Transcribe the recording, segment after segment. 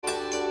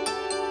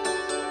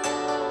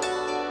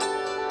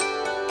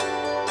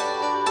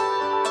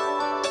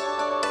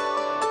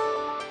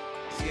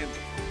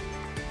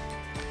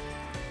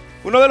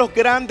Uno de los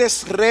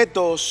grandes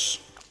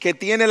retos que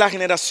tiene la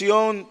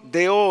generación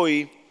de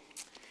hoy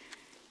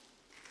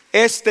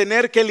es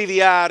tener que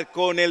lidiar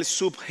con el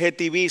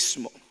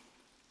subjetivismo,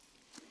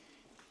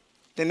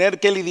 tener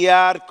que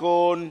lidiar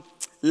con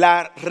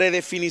la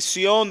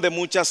redefinición de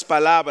muchas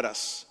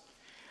palabras.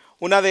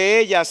 Una de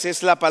ellas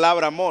es la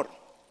palabra amor.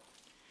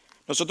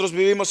 Nosotros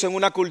vivimos en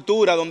una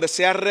cultura donde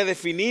se ha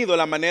redefinido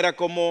la manera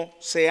como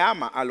se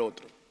ama al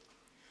otro.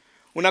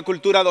 Una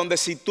cultura donde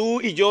si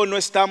tú y yo no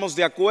estamos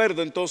de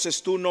acuerdo,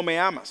 entonces tú no me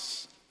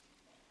amas.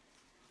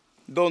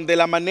 Donde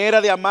la manera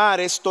de amar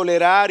es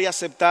tolerar y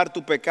aceptar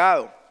tu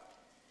pecado.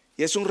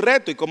 Y es un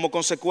reto y como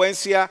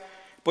consecuencia,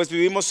 pues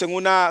vivimos en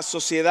una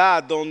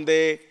sociedad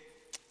donde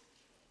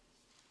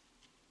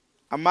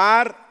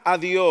amar a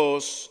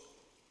Dios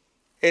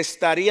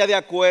estaría de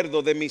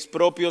acuerdo de mis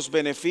propios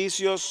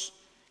beneficios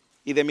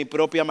y de mi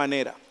propia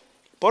manera.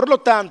 Por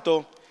lo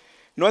tanto,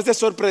 no es de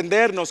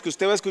sorprendernos que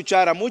usted va a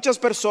escuchar a muchas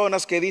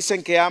personas que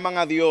dicen que aman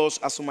a Dios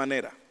a su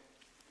manera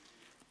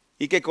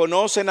y que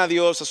conocen a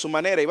Dios a su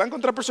manera. Y va a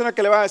encontrar personas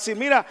que le van a decir,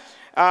 mira,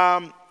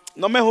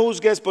 no me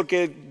juzgues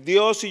porque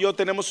Dios y yo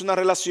tenemos una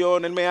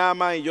relación, Él me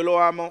ama y yo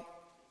lo amo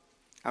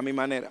a mi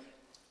manera.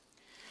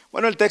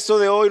 Bueno, el texto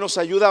de hoy nos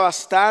ayuda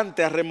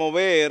bastante a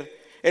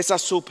remover esa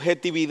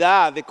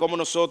subjetividad de cómo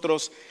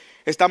nosotros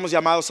estamos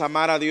llamados a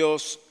amar a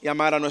Dios y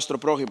amar a nuestro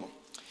prójimo.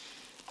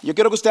 Yo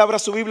quiero que usted abra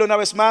su Biblia una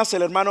vez más.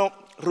 El hermano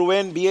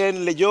Rubén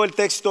bien leyó el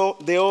texto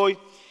de hoy,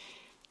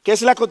 que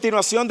es la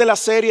continuación de la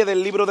serie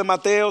del libro de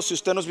Mateo. Si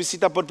usted nos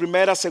visita por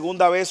primera,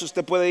 segunda vez,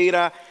 usted puede ir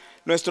a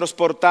nuestros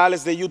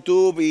portales de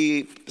YouTube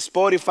y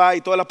Spotify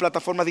y todas las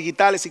plataformas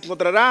digitales y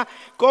encontrará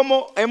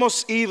cómo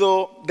hemos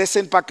ido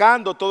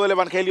desempacando todo el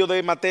evangelio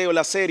de Mateo,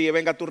 la serie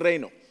Venga tu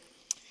Reino.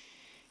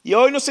 Y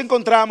hoy nos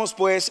encontramos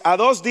pues a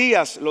 2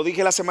 días, lo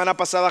dije la semana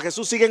pasada,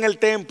 Jesús sigue en el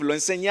templo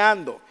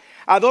enseñando.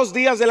 A 2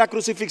 días de la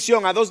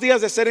crucifixión, a 2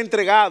 días de ser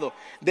entregado,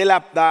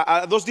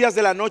 a 2 días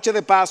de la noche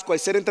de Pascua y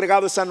ser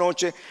entregado esa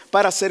noche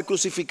para ser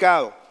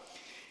crucificado.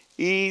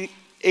 Y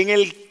en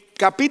el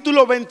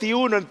capítulo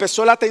 21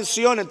 empezó la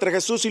tensión entre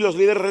Jesús y los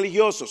líderes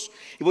religiosos.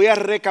 Y voy a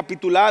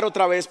recapitular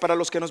otra vez para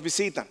los que nos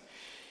visitan.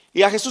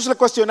 Y a Jesús le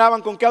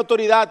cuestionaban con qué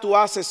autoridad tú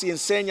haces y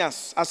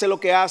enseñas, haces lo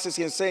que haces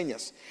y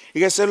enseñas. Y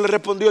Jesús le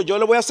respondió, yo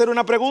le voy a hacer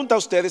una pregunta a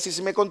ustedes y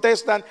si me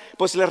contestan,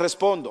 pues les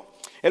respondo.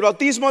 El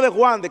bautismo de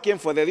Juan, ¿de quién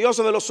fue? ¿De Dios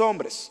o de los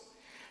hombres?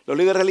 Los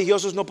líderes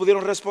religiosos no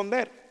pudieron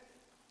responder.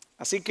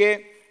 Así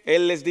que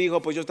él les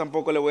dijo, pues yo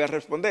tampoco le voy a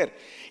responder.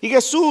 Y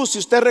Jesús, si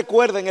usted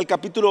recuerda en el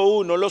capítulo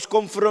 1, los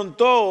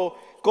confrontó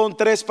con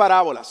 3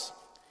 parábolas.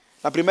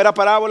 La primera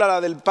parábola, la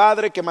del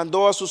padre que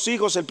mandó a sus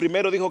hijos. El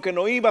primero dijo que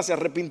no iba, se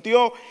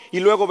arrepintió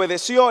y luego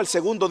obedeció. El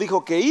segundo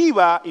dijo que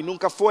iba y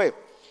nunca fue.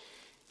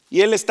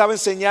 Y él estaba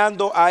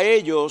enseñando a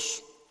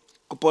ellos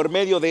por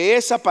medio de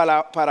esa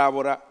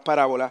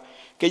parábola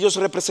que ellos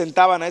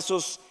representaban a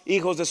esos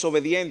hijos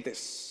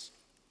desobedientes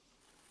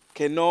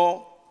que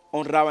no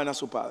honraban a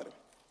su padre.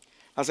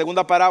 La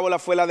segunda parábola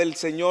fue la del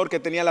señor que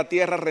tenía la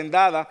tierra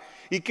arrendada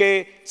y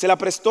que se la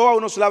prestó a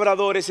unos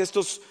labradores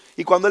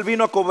y cuando él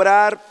vino a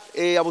cobrar,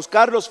 a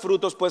buscar los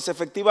frutos, pues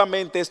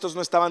efectivamente estos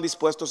no estaban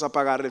dispuestos a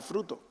pagar el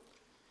fruto.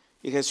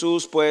 Y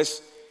Jesús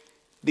pues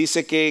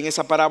dice que en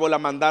esa parábola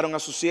mandaron a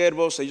sus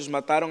siervos, ellos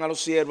mataron a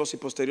los siervos y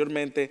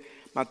posteriormente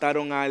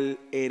mataron al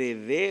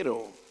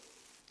heredero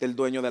del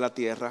dueño de la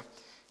tierra.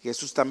 Y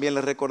Jesús también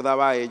les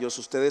recordaba a ellos,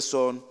 ustedes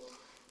son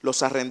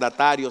los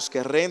arrendatarios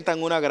que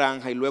rentan una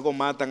granja y luego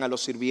matan a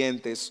los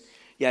sirvientes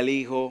y al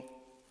hijo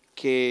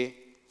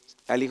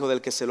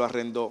del que se lo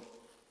arrendó.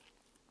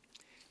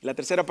 La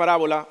tercera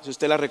parábola, si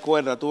usted la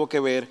recuerda, tuvo que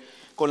ver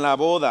con la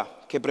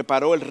boda que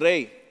preparó el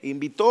rey.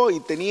 Invitó y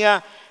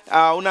tenía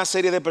a una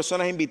serie de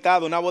personas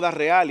invitadas, una boda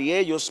real, y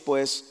ellos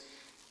pues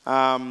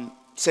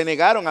se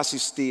negaron a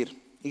asistir.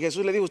 Y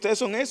Jesús le dijo, ustedes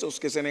son esos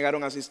que se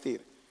negaron a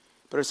asistir.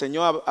 Pero el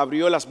Señor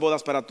abrió las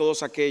bodas para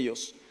todos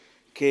aquellos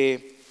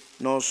que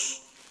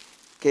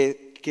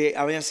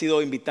habían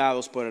sido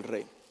invitados por el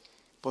rey.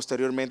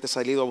 Posteriormente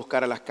salido a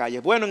buscar a las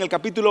calles. Bueno, en el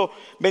capítulo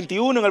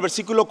 21, en el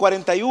versículo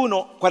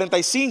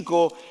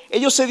 45,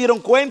 ellos se dieron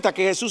cuenta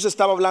que Jesús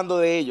estaba hablando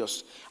de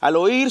ellos. Al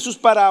oír sus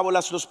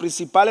parábolas, los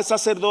principales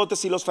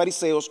sacerdotes y los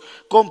fariseos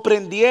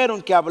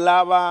comprendieron que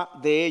hablaba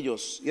de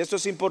ellos. Y esto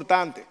es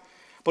importante,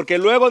 porque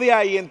luego de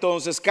ahí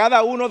entonces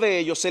cada uno de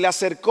ellos se le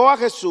acercó a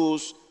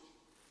Jesús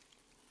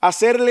a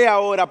hacerle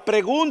ahora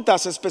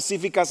preguntas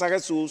específicas a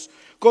Jesús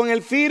con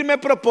el firme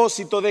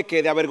propósito de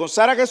que de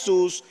avergonzar a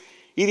Jesús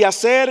y de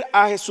hacer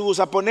a Jesús,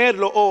 a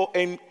ponerlo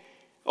en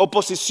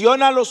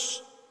oposición a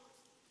las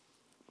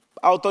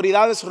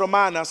autoridades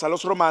romanas, a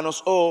los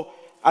romanos o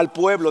al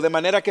pueblo, de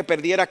manera que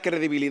perdiera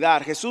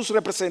credibilidad. Jesús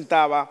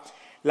representaba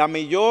la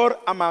mayor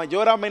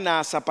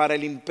amenaza para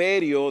el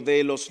imperio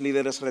de los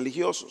líderes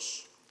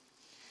religiosos.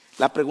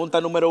 La pregunta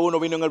número 1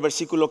 vino en el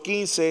versículo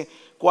 15,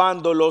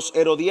 cuando los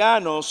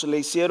herodianos le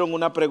hicieron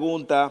una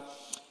pregunta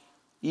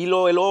y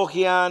lo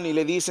elogian y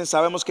le dicen,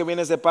 sabemos que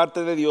vienes de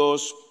parte de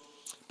Dios,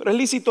 pero ¿es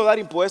lícito dar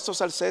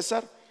impuestos al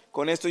César?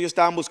 Con esto ellos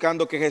estaban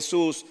buscando que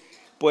Jesús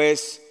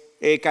pues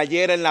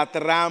cayera en la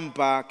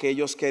trampa que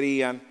ellos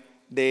querían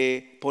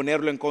de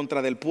ponerlo en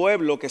contra del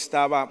pueblo que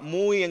estaba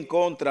muy en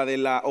contra de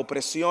la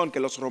opresión que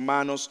los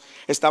romanos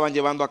estaban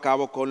llevando a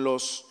cabo con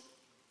los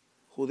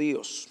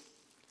judíos.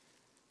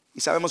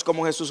 Y sabemos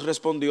cómo Jesús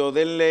respondió: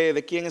 denle,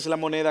 ¿de quién es la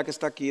moneda que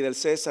está aquí? Del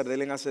César,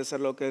 denle a César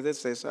lo que es de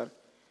César.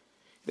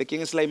 ¿De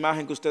quién es la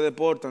imagen que ustedes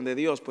portan? De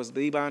Dios, pues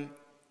vivan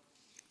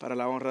para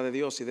la honra de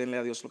Dios y denle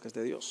a Dios lo que es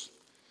de Dios.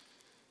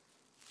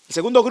 El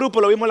segundo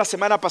grupo, lo vimos la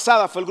semana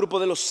pasada, fue el grupo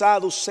de los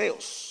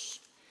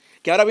saduceos,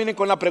 que ahora vienen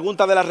con la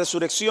pregunta de la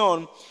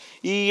resurrección,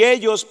 y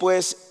ellos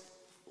pues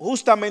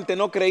justamente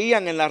no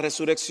creían en la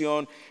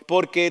resurrección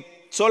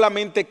porque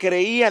solamente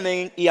creían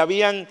en y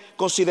habían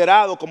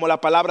considerado como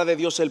la palabra de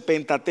Dios el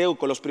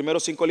Pentateuco, los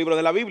primeros 5 libros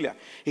de la Biblia.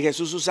 Y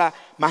Jesús usa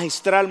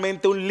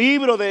magistralmente un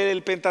libro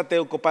del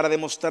Pentateuco para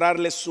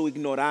demostrarles su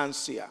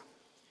ignorancia.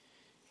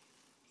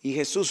 Y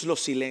Jesús los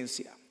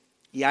silencia.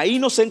 Y ahí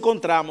nos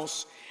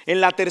encontramos en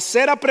la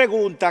tercera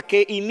pregunta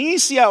que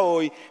inicia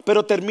hoy,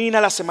 pero termina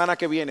la semana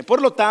que viene.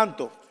 Por lo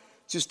tanto,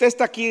 si usted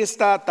está aquí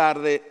esta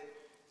tarde,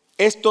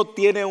 esto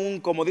tiene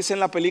un, como dice en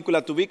la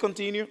película, to be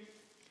continued,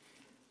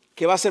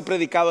 que va a ser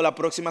predicado la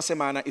próxima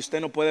semana, y usted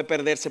no puede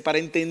perderse para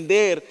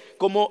entender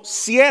cómo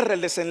cierra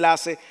el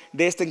desenlace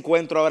de este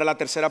encuentro. Ahora la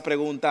tercera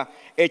pregunta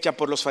hecha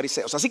por los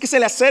fariseos. Así que se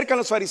le acercan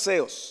los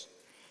fariseos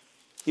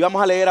y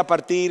vamos a leer a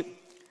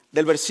partir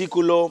del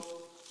versículo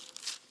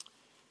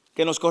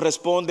que nos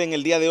corresponde en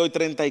el día de hoy,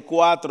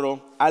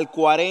 34 al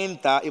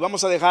 40, y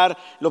vamos a dejar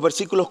los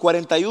versículos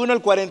 41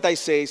 al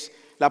 46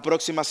 la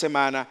próxima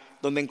semana,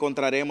 donde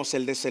encontraremos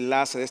el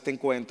desenlace de este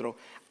encuentro.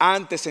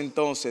 Antes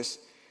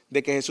entonces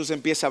de que Jesús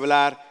empiece a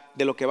hablar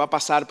de lo que va a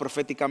pasar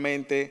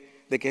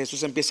proféticamente, de que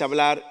Jesús empiece a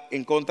hablar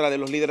en contra de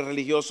los líderes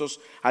religiosos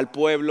al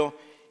pueblo,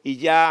 y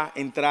ya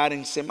entrar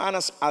en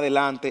semanas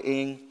adelante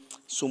en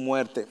su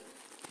muerte.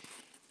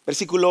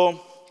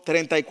 Versículo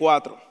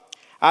 34.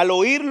 Al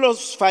oír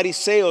los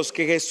fariseos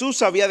que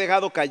Jesús había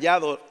dejado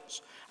callados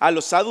a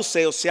los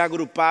saduceos, se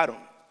agruparon.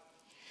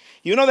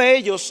 Y uno de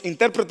ellos,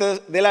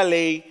 intérprete de la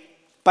ley,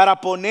 para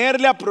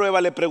ponerle a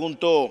prueba le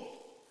preguntó,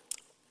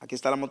 aquí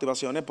está la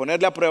motivación,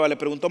 ponerle a prueba le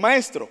preguntó: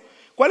 maestro,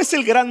 ¿cuál es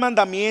el gran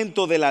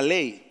mandamiento de la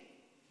ley?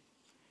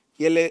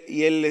 Y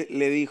él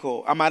le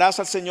dijo: amarás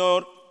al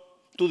Señor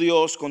tu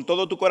Dios con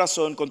todo tu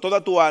corazón, con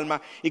toda tu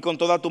alma y con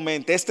toda tu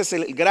mente. Este es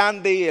el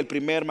grande y el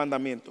primer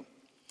mandamiento.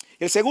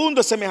 El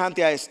segundo es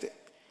semejante a este: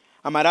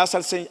 amarás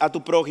a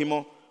tu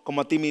prójimo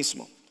como a ti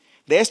mismo.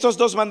 De estos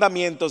 2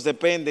 mandamientos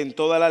dependen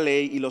toda la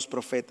ley y los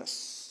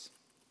profetas.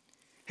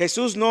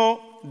 Jesús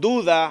no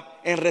duda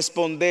en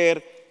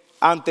responder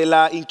ante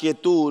la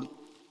inquietud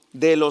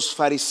de los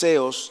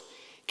fariseos,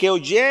 que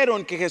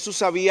oyeron que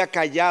Jesús había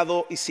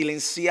callado y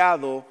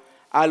silenciado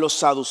a los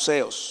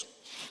saduceos.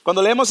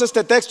 Cuando leemos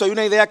este texto hay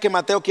una idea que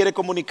Mateo quiere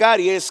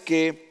comunicar, y es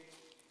que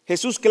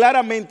Jesús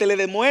claramente le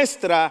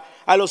demuestra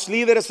a los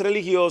líderes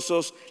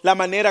religiosos la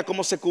manera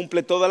como se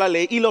cumple toda la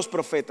ley y los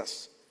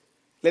profetas.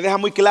 Le deja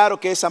muy claro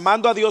que es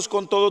amando a Dios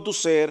con todo tu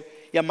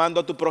ser y amando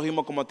a tu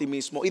prójimo como a ti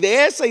mismo. Y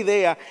de esa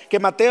idea que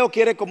Mateo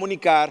quiere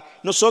comunicar,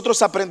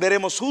 nosotros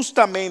aprenderemos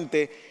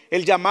justamente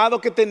el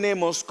llamado que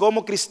tenemos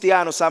como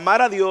cristianos a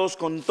amar a Dios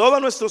con todo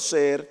nuestro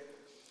ser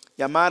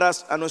y amar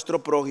a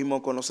nuestro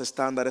prójimo con los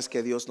estándares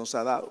que Dios nos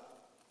ha dado.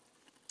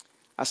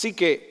 Así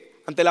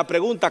que, ante la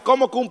pregunta,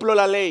 ¿cómo cumplo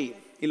la ley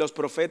y los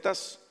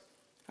profetas?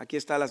 Aquí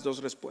están las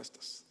 2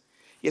 respuestas.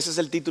 Y ese es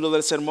el título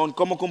del sermón: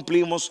 ¿cómo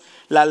cumplimos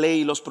la ley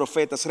y los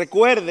profetas?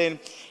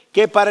 Recuerden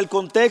que para el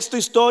contexto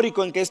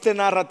histórico en que esta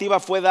narrativa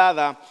fue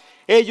dada,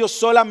 ellos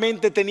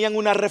solamente tenían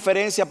una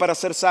referencia para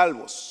ser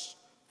salvos: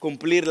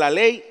 cumplir la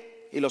ley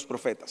y los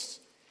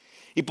profetas.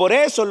 Y por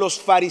eso los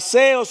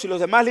fariseos y los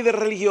demás líderes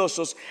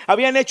religiosos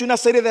habían hecho una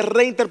serie de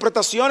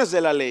reinterpretaciones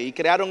de la ley y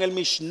crearon el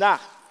Mishnah.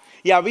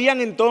 Y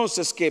habían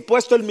entonces que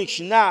puesto el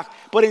Mishnah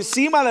por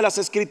encima de las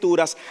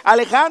escrituras,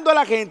 alejando a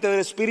la gente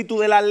del espíritu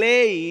de la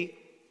ley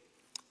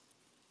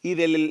y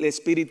del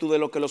espíritu de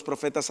lo que los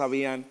profetas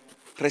habían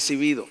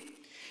recibido.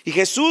 Y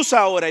Jesús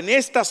ahora, en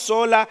esta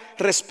sola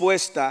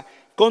respuesta,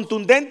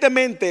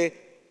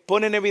 contundentemente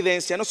pone en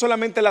evidencia no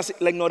solamente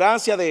la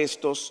ignorancia de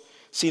estos,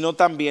 sino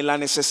también la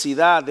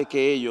necesidad de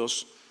que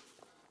ellos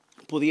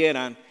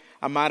pudieran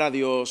amar a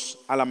Dios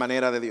a la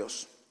manera de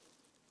Dios.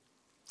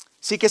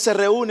 Sí que se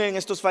reúnen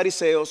estos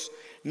fariseos,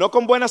 no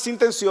con buenas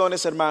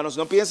intenciones, hermanos.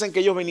 No piensen que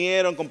ellos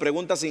vinieron con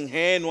preguntas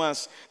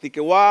ingenuas, de que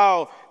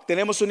wow,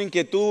 tenemos una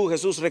inquietud,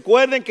 Jesús.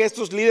 Recuerden que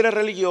estos líderes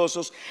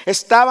religiosos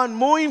estaban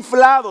muy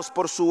inflados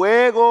por su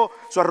ego,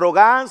 su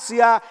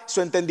arrogancia,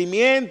 su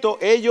entendimiento.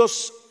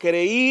 Ellos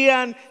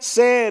creían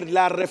ser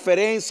la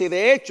referencia y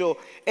de hecho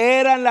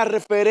eran la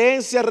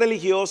referencia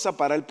religiosa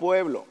para el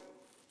pueblo.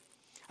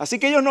 Así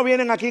que ellos no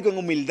vienen aquí con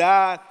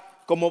humildad,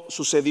 como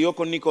sucedió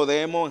con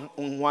Nicodemo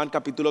en Juan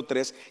capítulo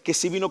 3, que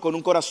sí vino con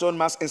un corazón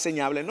más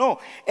enseñable. No,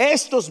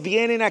 estos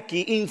vienen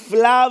aquí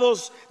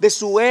inflados de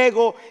su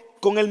ego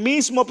con el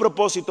mismo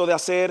propósito de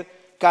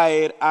hacer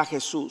caer a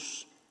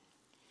Jesús.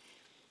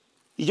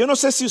 Y yo no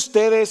sé si a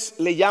ustedes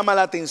les llama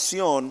la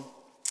atención,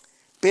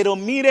 pero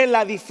mire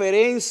la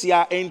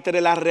diferencia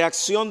entre la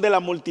reacción de la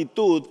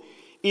multitud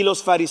y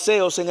los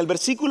fariseos, en el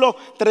versículo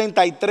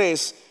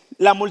 33,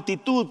 la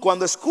multitud,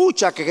 cuando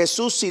escucha que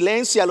Jesús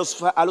silencia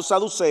a los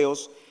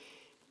saduceos,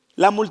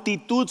 la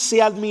multitud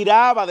se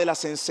admiraba de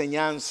las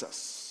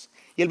enseñanzas.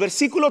 Y el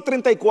versículo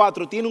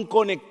 34 tiene un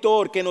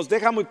conector que nos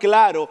deja muy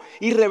claro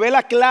y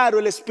revela claro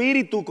el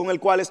espíritu con el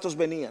cual estos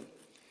venían.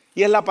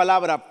 Y es la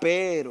palabra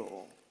pero.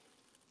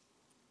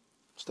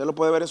 ¿Usted lo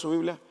puede ver en su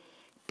Biblia?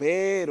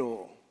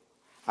 Pero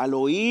al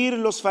oír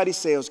los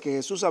fariseos que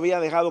Jesús había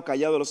dejado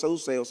callados a los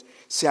saduceos,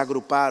 se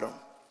agruparon.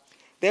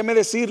 Déjeme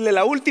decirle,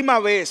 la última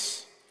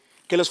vez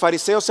que los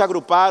fariseos se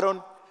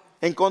agruparon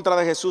en contra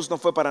de Jesús no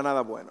fue para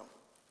nada bueno.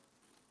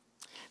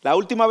 La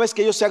última vez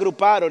que ellos se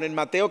agruparon, en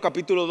Mateo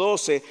capítulo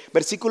 12,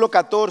 versículo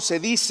 14,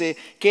 dice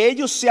que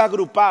ellos se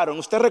agruparon.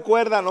 Usted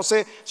recuerda, no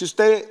sé si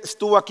usted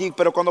estuvo aquí,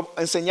 pero cuando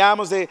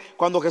enseñamos de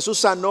cuando Jesús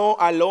sanó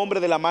al hombre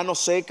de la mano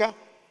seca,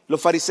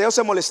 los fariseos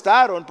se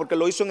molestaron porque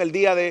lo hizo en el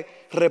día de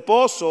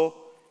reposo.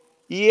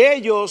 Y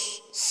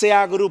ellos se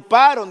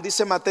agruparon,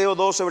 dice Mateo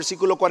 12,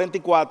 versículo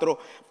 44,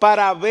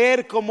 para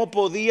ver cómo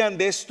podían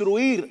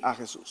destruir a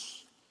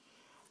Jesús.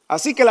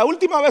 Así que la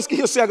última vez que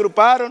ellos se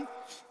agruparon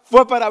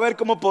fue para ver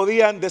cómo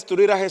podían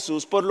destruir a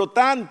Jesús. Por lo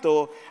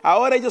tanto,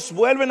 ahora ellos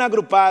vuelven a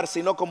agruparse,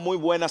 sino con muy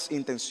buenas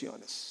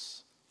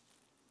intenciones.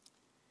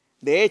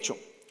 De hecho,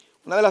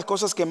 una de las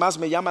cosas que más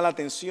me llama la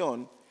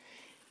atención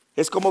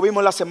es como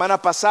vimos la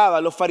semana pasada,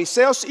 los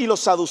fariseos y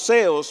los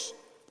saduceos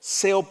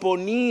se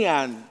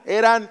oponían,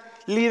 eran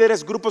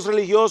líderes, grupos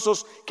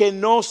religiosos que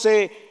no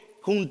se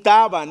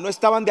juntaban, no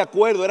estaban de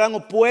acuerdo, eran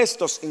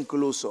opuestos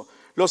incluso.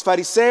 Los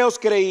fariseos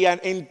creían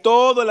en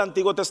todo el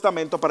Antiguo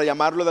Testamento, para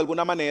llamarlo de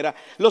alguna manera.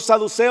 Los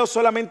saduceos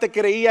solamente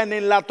creían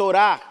en la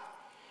Torá.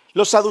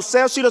 Los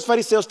saduceos y los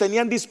fariseos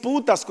tenían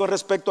disputas con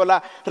respecto a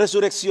la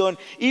resurrección,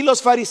 y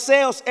los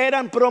fariseos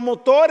eran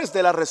promotores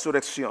de la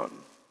resurrección.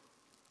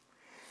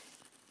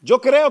 Yo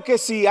creo que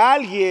si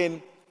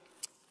alguien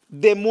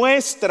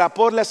demuestra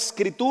por las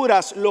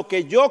escrituras lo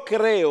que yo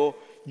creo,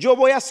 yo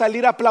voy a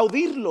salir a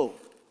aplaudirlo.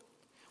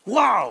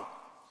 ¡Wow!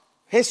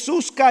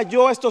 Jesús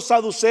cayó, estos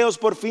saduceos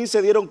por fin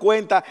se dieron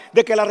cuenta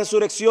de que la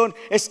resurrección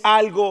es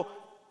algo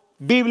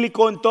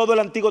bíblico en todo el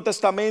Antiguo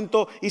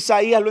Testamento.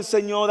 Isaías lo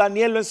enseñó,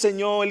 Daniel lo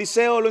enseñó,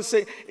 Eliseo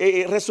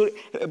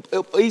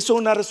hizo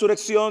una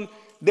resurrección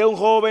de un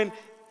joven.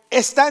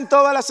 Está en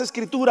todas las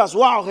escrituras.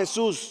 ¡Wow,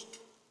 Jesús!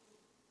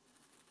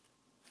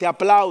 Te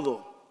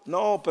aplaudo.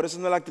 No, pero esa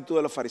no es la actitud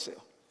de los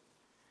fariseos.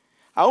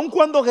 Aun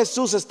cuando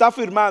Jesús está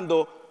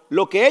afirmando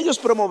lo que ellos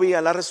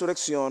promovían, la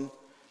resurrección,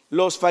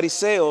 los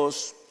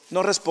fariseos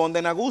no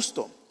responden a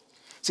gusto,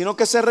 sino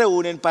que se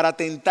reúnen para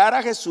tentar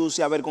a Jesús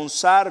y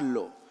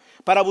avergonzarlo,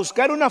 para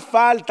buscar una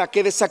falta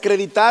que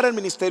desacreditara el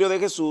ministerio de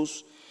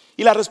Jesús.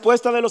 Y la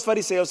respuesta de los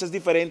fariseos es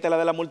diferente a la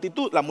de la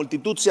multitud. La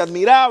multitud se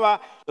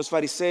admiraba, los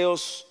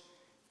fariseos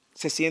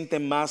se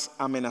sienten más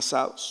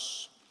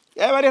amenazados. Y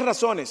hay varias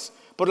razones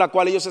por las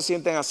cuales ellos se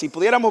sienten así.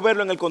 Pudiéramos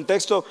verlo en el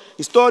contexto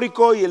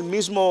histórico, y el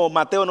mismo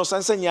Mateo nos ha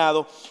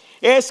enseñado,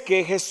 es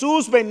que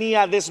Jesús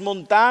venía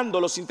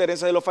desmontando los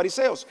intereses de los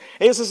fariseos.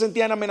 Ellos se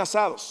sentían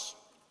amenazados.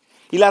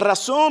 Y la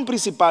razón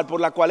principal por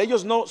la cual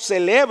ellos no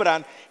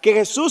celebran que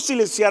Jesús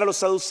silenciara a los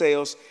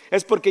saduceos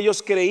es porque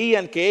ellos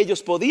creían que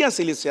ellos podían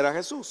silenciar a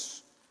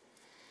Jesús.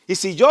 Y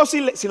si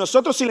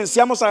nosotros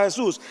silenciamos a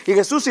Jesús y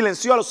Jesús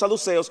silenció a los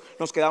saduceos,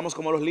 nos quedamos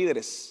como los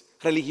líderes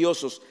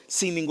religiosos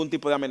sin ningún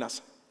tipo de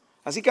amenaza.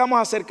 Así que vamos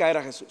a hacer caer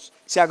a Jesús.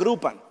 Se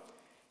agrupan.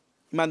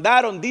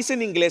 Mandaron, dice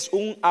en inglés,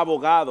 un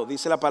abogado.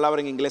 Dice la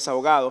palabra en inglés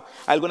abogado.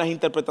 Hay algunas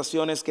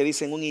interpretaciones que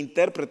dicen un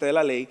intérprete de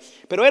la ley.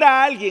 Pero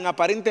era alguien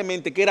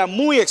aparentemente que era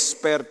muy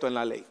experto en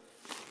la ley.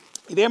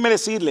 Y déjenme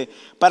decirle,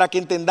 para que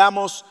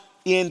entendamos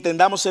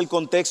el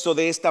contexto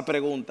de esta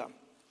pregunta.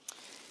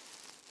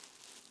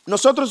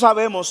 Nosotros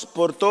sabemos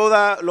por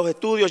todos los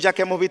estudios ya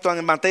que hemos visto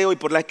en Mateo y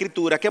por la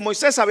Escritura que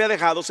Moisés había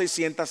dejado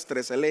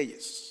 613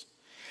 leyes.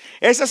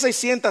 Esas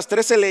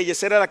 613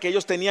 leyes eran las que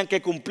ellos tenían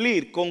que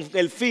cumplir con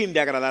el fin de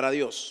agradar a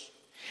Dios.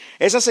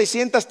 Esas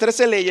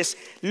 613 leyes,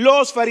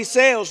 los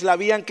fariseos la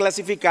habían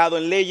clasificado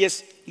en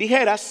leyes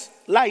ligeras,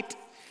 light,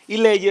 y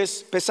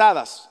leyes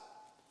pesadas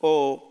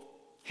o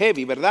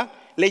heavy, ¿verdad?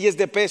 Leyes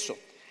de peso.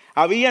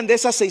 Habían de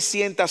esas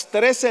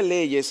 613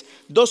 leyes,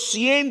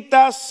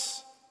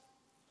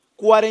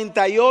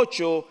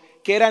 248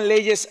 que eran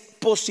leyes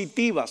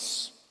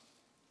positivas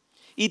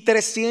y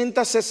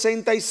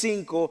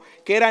 365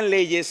 que eran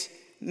leyes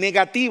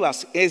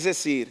negativas, es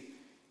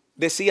decir,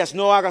 decías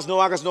no hagas,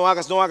 no hagas, no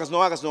hagas, no hagas,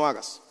 no hagas, no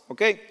hagas,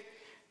 ¿ok?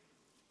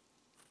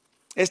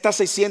 Estas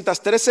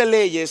 613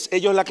 leyes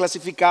ellos la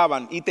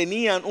clasificaban y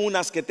tenían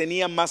unas que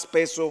tenían más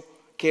peso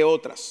que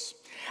otras.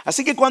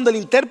 Así que cuando el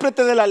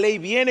intérprete de la ley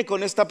viene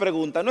con esta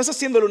pregunta, no es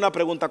haciéndole una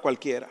pregunta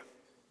cualquiera.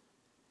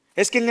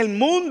 Es que en el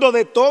mundo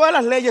de todas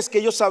las leyes que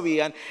ellos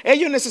sabían,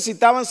 ellos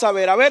necesitaban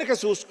saber, a ver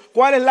Jesús,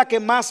 ¿cuál es la que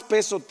más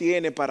peso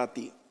tiene para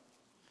ti?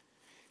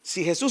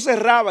 Si Jesús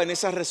erraba en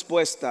esa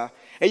respuesta,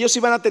 ellos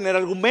iban a tener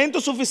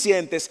argumentos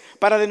suficientes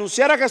para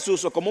denunciar a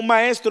Jesús o como un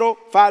maestro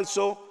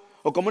falso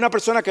o como una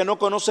persona que no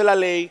conoce la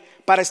ley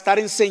para estar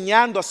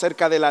enseñando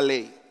acerca de la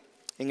ley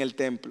en el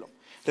templo.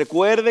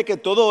 Recuerde que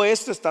todo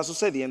esto está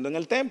sucediendo en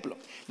el templo.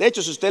 De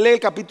hecho, si usted lee el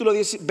capítulo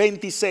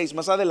 26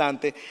 más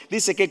adelante,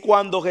 dice que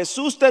cuando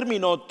Jesús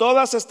terminó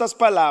todas estas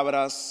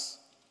palabras,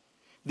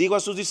 dijo a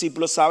sus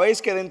discípulos: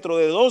 sabéis que dentro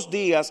de 2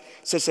 días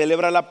se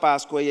celebra la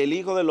Pascua y el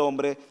Hijo del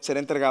Hombre será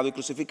entregado y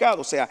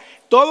crucificado. O sea,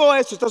 todo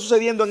esto está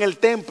sucediendo en el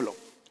templo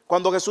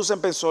cuando Jesús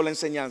empezó la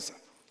enseñanza.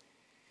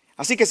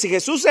 Así que si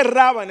Jesús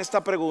cerraba en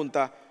esta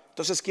pregunta,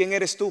 entonces ¿quién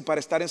eres tú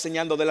para estar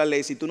enseñando de la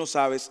ley si tú no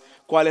sabes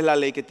cuál es la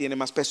ley que tiene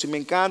más peso? Y me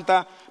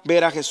encanta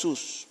ver a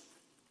Jesús,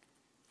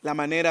 la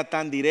manera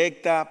tan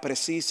directa,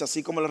 precisa,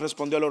 así como le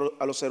respondió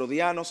a los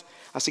herodianos,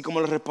 así como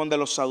le responde a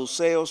los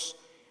saduceos.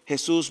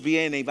 Jesús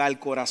viene y va al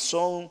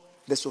corazón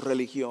de su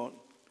religión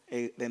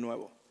de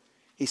nuevo.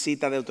 Y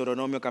cita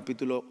Deuteronomio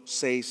capítulo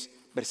 6,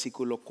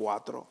 versículos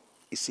 4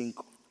 y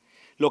 5.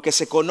 Lo que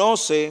se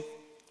conoce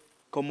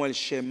como el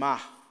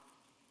Shema,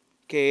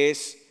 que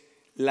es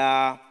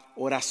la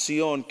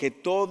oración que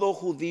todo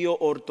judío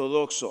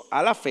ortodoxo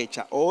a la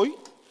fecha, hoy,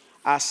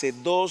 hace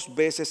 2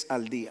 veces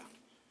al día.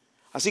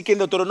 Así que en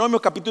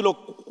Deuteronomio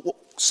capítulo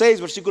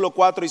 6, versículos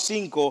 4 y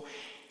 5,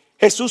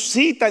 Jesús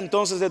cita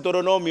entonces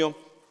Deuteronomio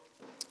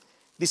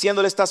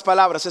diciéndole estas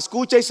palabras: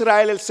 escucha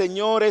Israel, el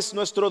Señor es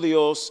nuestro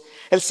Dios,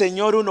 el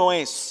Señor uno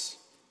es.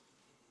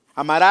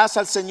 Amarás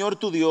al Señor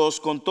tu Dios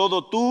con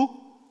todo tu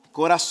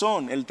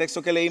corazón, el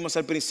texto que leímos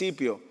al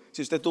principio,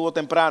 si usted estuvo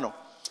temprano,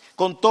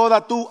 con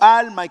toda tu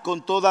alma y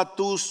con toda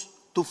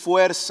tu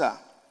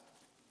fuerza.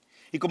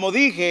 Y como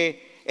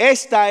dije,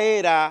 esta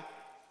era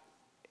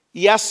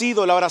y ha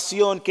sido la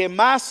oración que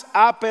más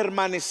ha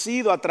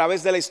permanecido a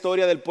través de la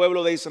historia del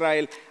pueblo de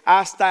Israel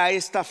hasta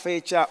esta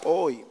fecha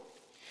hoy.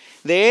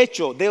 De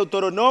hecho,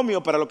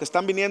 Deuteronomio, para los que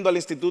están viniendo al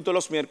instituto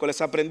los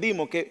miércoles,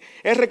 aprendimos que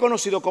es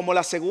reconocido como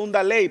la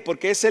segunda ley,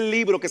 porque es el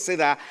libro que se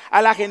da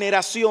a la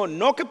generación,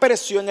 no que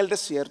pereció en el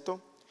desierto,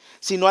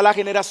 sino a la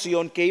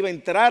generación que iba a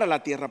entrar a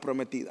la tierra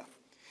prometida.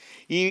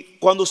 Y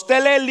cuando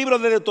usted lee el libro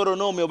de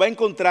Deuteronomio, va a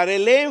encontrar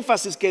el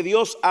énfasis que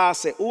Dios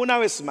hace una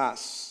vez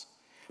más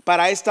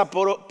para esta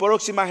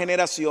próxima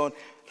generación.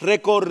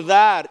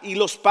 Recordar, y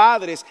los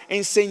padres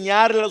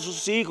enseñarle a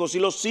sus hijos y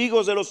los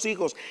hijos de los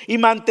hijos, y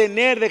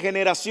mantener de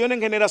generación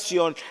en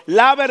generación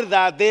la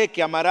verdad de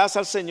que amarás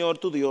al Señor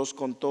tu Dios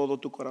con todo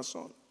tu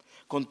corazón,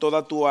 con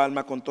toda tu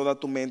alma, con toda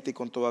tu mente y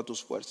con todas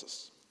tus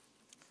fuerzas.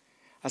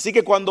 Así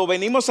que cuando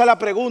venimos a la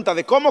pregunta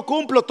de cómo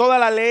cumplo toda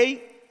la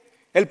ley,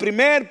 el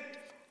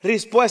primer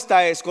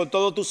respuesta es con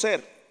todo tu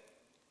ser.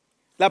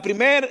 El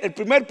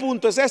primer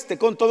punto es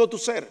con todo tu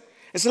ser.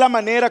 Esa es la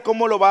manera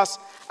como lo vas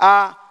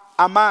a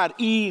amar.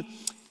 Y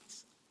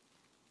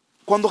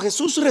cuando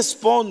Jesús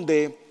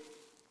responde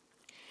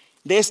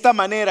de esta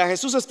manera,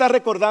 Jesús está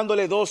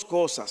recordándole 2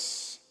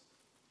 cosas.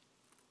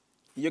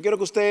 Y yo quiero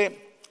que usted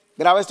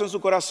grabe esto en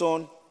su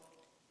corazón.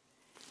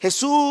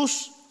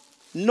 Jesús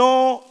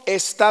no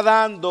está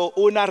dando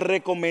una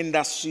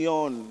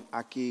recomendación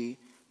aquí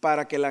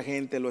para que la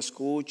gente lo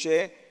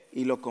escuche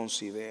y lo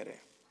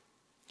considere.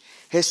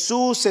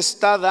 Jesús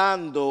está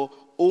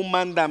dando un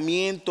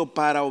mandamiento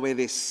para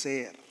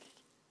obedecer.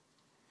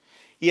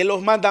 Y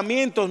los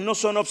mandamientos no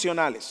son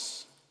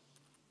opcionales.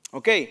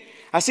 ¿Ok?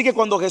 Así que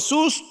cuando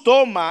Jesús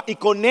toma y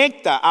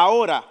conecta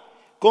ahora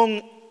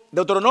con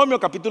Deuteronomio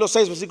capítulo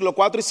 6, versículos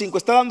 4 y 5,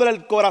 está dándole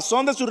el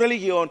corazón de su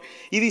religión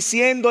y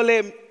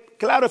diciéndole,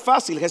 claro, es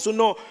fácil. Jesús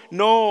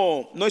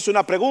no hizo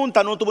una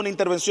pregunta, no tuvo una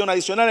intervención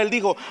adicional. Él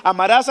dijo: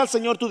 amarás al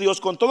Señor tu Dios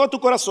con todo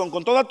tu corazón,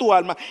 con toda tu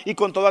alma y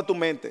con toda tu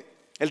mente.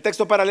 El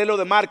texto paralelo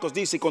de Marcos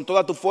dice: y con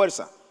toda tu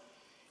fuerza.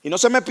 Y no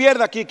se me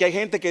pierda aquí que hay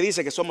gente que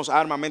dice que somos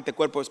alma, mente,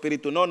 cuerpo,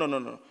 espíritu. No.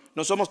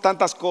 No somos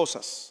tantas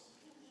cosas.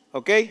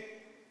 ¿Ok?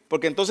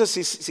 Porque entonces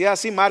si es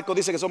así, Marcos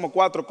dice que somos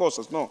 4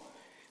 cosas. No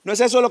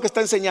es eso lo que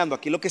está enseñando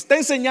aquí. Lo que está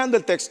enseñando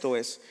el texto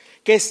es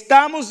que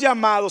estamos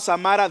llamados a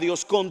amar a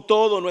Dios con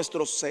todo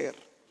nuestro ser.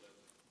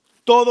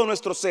 Todo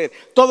nuestro ser,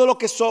 todo lo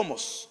que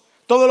somos,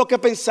 todo lo que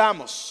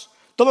pensamos,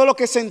 todo lo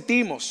que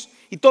sentimos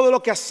y todo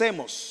lo que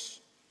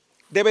hacemos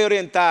debe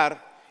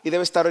orientar y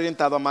debe estar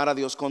orientado a amar a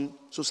Dios con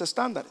sus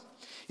estándares.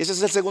 Ese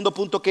es el segundo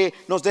punto que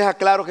nos deja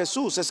claro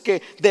Jesús, es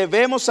que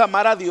debemos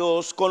amar a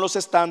Dios con los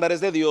estándares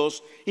de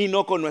Dios y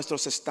no con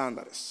nuestros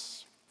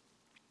estándares.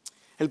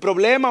 El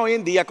problema hoy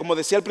en día, como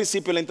decía al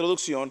principio en la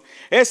introducción,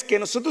 es que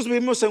nosotros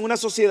vivimos en una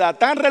sociedad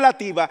tan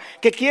relativa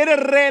que quiere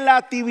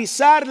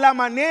relativizar la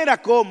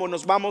manera como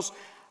nos vamos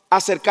a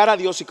acercar a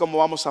Dios y cómo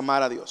vamos a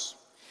amar a Dios.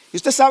 Y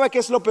usted sabe qué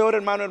es lo peor,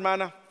 hermano,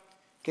 hermana,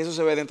 que eso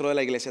se ve dentro de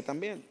la iglesia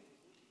también.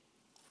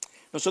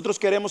 Nosotros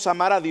queremos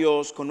amar a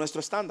Dios con nuestro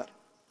estándar,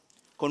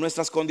 con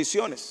nuestras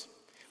condiciones,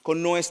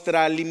 con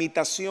nuestra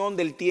limitación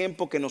del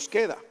tiempo que nos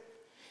queda.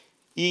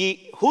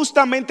 Y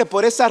justamente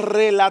por esa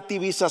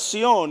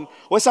relativización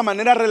o esa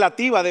manera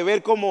relativa de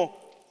ver cómo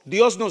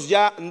Dios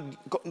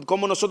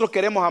como nosotros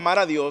queremos amar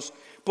a Dios,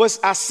 pues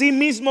así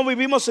mismo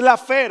vivimos la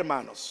fe,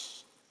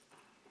 hermanos.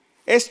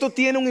 Esto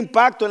tiene un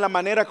impacto en la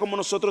manera como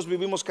nosotros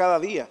vivimos cada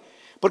día.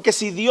 Porque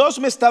si Dios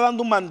me está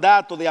dando un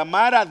mandato de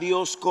amar a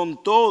Dios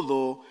con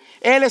todo,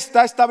 Él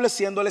está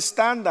estableciendo el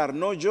estándar,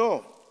 no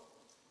yo.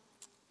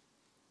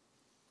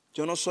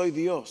 Yo no soy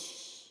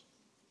Dios.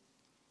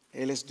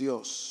 Él es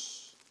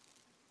Dios.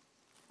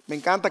 Me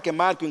encanta que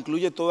Marco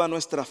incluye toda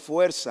nuestra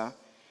fuerza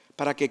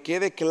para que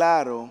quede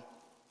claro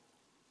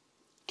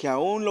que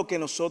aún lo que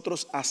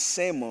nosotros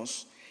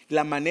hacemos,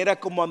 la manera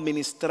como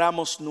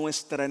administramos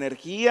nuestra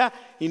energía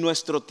y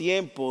nuestro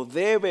tiempo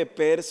debe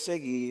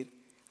perseguir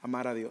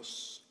amar a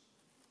Dios.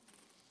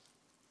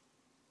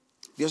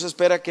 Dios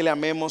espera que le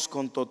amemos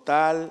con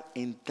total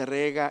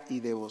entrega y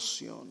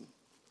devoción.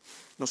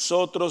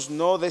 Nosotros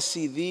no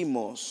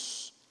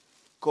decidimos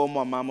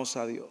cómo amamos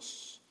a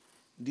Dios.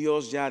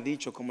 Dios ya ha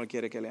dicho cómo Él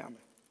quiere que le ame.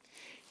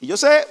 Y yo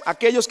sé,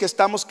 aquellos que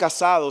estamos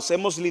casados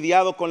hemos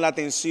lidiado con la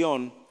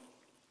tensión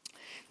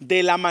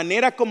de la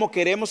manera como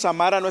queremos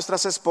amar a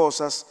nuestras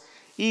esposas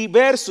y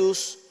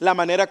versus la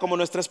manera como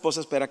nuestra esposa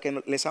espera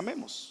que les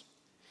amemos.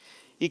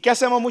 ¿Y qué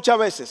hacemos muchas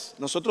veces?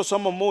 Nosotros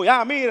somos muy,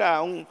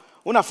 mira,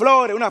 una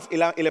flor, y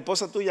la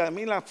esposa tuya, a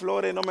mí las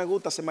flores no me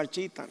gustan, se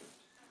marchitan.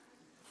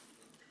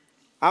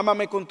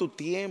 Ámame con tu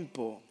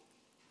tiempo,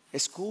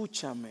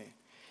 escúchame.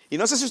 Y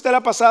no sé si usted le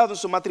ha pasado en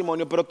su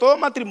matrimonio, pero todo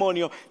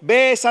matrimonio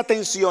ve esa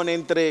tensión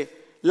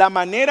entre la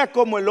manera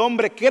como el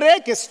hombre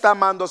cree que está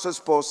amando a su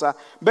esposa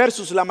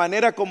versus la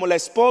manera como la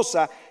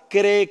esposa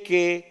cree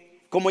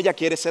que, como ella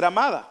quiere ser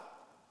amada.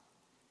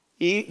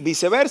 Y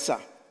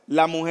viceversa.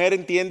 La mujer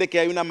entiende que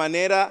hay una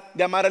manera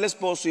de amar al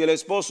esposo y el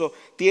esposo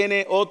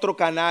tiene otro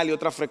canal y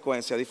otra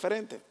frecuencia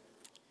diferente.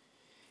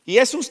 Y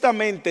es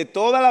justamente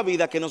toda la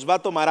vida que nos va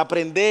a tomar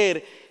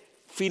aprender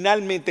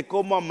finalmente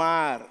cómo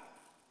amar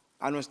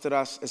a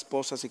nuestras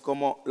esposas y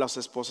cómo las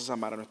esposas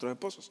amar a nuestros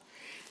esposos.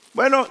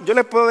 Bueno, yo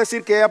les puedo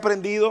decir que he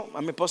aprendido,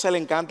 a mi esposa le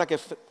encanta que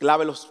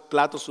lave los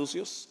platos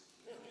sucios.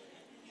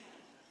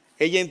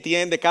 Ella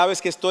entiende, cada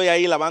vez que estoy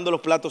ahí lavando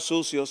los platos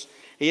sucios,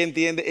 ella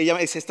entiende, ella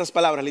me dice estas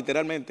palabras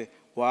literalmente,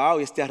 wow,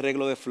 este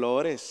arreglo de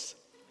flores,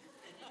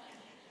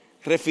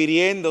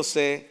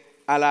 refiriéndose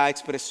a la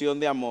expresión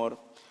de amor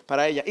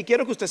para ella. Y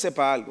quiero que usted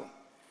sepa algo,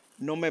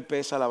 no me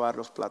pesa lavar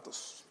los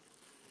platos.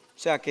 O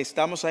sea, que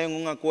estamos ahí en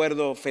un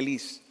acuerdo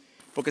feliz.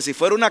 Porque si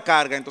fuera una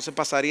carga, entonces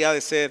pasaría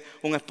de ser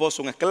un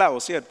esposo, un esclavo,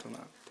 ¿cierto?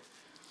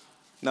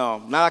 No,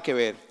 nada que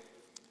ver.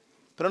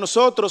 Pero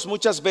nosotros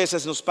muchas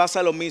veces nos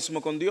pasa lo mismo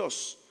con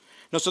Dios.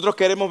 Nosotros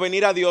queremos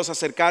venir a Dios,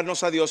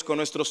 acercarnos a Dios con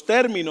nuestros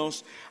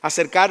términos,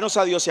 acercarnos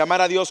a Dios y amar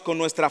a Dios con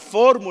nuestra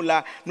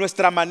fórmula,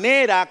 nuestra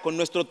manera, con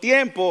nuestro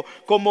tiempo,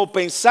 como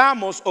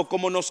pensamos o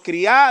como nos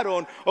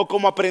criaron o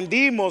como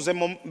aprendimos de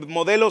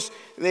modelos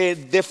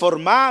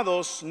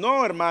deformados.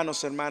 No,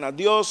 hermanos, hermanas,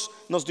 Dios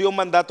nos dio un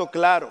mandato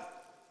claro.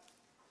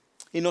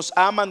 Y nos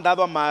ha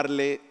mandado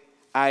amarle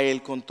a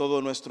Él con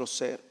todo nuestro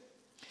ser.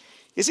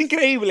 Es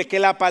increíble que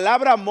la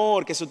palabra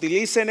amor que se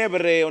utiliza en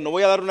hebreo, no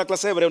voy a dar una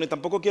clase de hebreo ni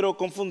tampoco quiero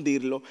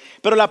confundirlo,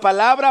 pero la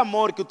palabra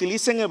amor que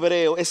utiliza en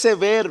hebreo, ese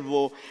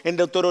verbo en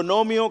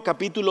Deuteronomio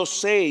capítulo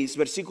 6,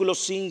 versículo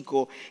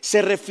 5,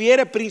 se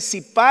refiere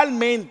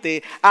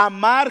principalmente a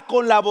amar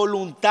con la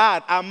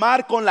voluntad,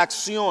 amar con la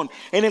acción.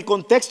 En el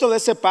contexto de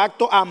ese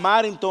pacto,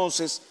 amar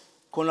entonces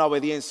con la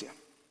obediencia.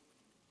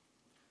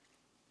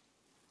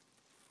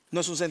 No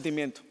es un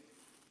sentimiento.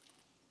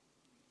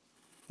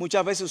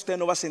 Muchas veces usted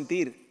no va a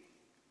sentir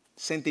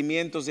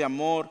sentimientos de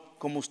amor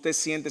como usted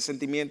siente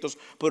sentimientos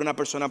por una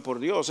persona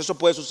por Dios. Eso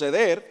puede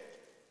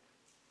suceder,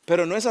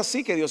 pero no es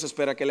así que Dios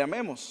espera que le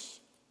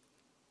amemos.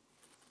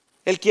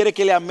 Él quiere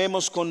que le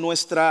amemos con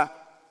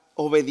nuestra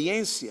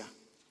obediencia.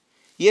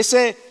 Y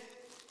ese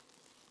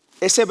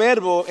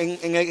verbo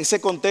en ese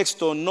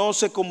contexto no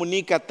se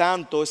comunica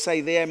tanto esa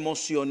idea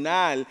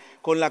emocional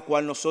con la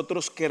cual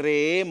nosotros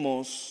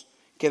creemos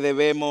que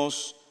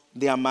debemos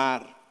de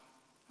amar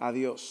a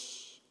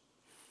Dios.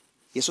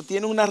 Y eso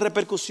tiene una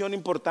repercusión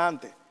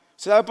importante.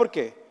 ¿Sabe por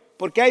qué?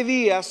 Porque hay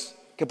días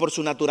que por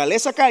su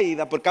naturaleza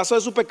caída, por causa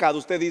de su pecado,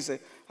 usted dice,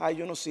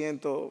 yo no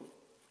siento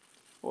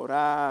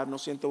orar, no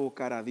siento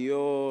buscar a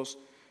Dios,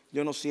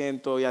 yo no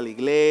siento ir a la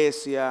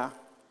iglesia,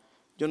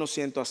 yo no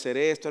siento hacer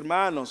esto.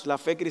 Hermanos, la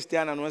fe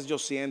cristiana no es yo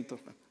siento.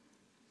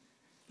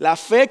 La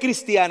fe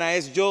cristiana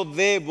es yo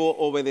debo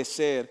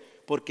obedecer.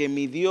 Porque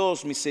mi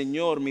Dios, mi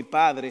Señor, mi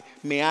Padre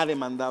me ha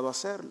demandado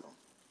hacerlo.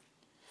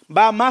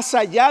 Va más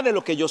allá de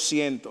lo que yo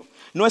siento.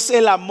 No es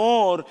el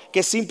amor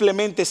que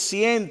simplemente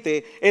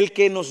siente el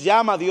que nos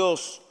llama a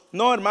Dios.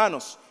 No,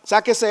 hermanos,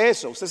 sáquese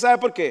eso. ¿Usted sabe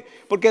por qué?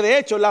 Porque de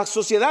hecho la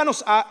sociedad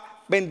nos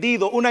ha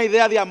vendido una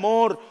idea de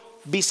amor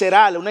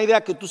visceral, una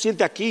idea que tú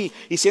sientes aquí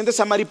y sientes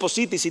esa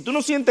mariposita. Y si tú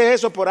no sientes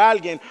eso por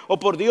alguien o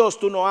por Dios,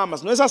 tú no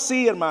amas. No es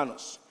así,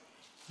 hermanos.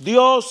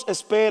 Dios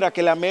espera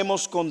que le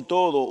amemos con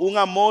todo, un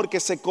amor que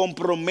se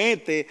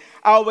compromete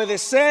a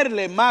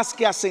obedecerle más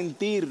que a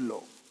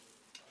sentirlo.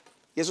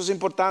 Y eso es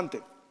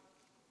importante.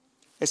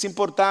 Es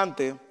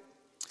importante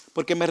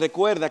porque me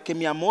recuerda que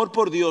mi amor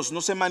por Dios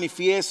no se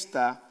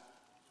manifiesta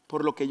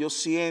por lo que yo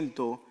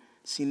siento,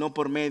 sino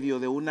por medio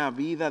de una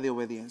vida de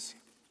obediencia,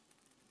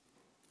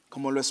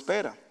 como lo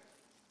espera.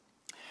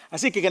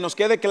 Así que nos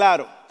quede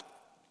claro,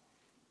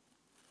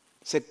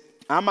 se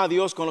ama a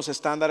Dios con los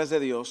estándares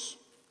de Dios.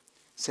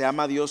 Se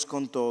ama a Dios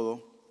con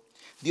todo.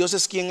 Dios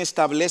es quien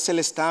establece el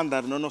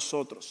estándar, no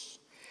nosotros.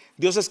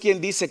 Dios es quien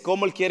dice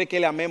cómo Él quiere que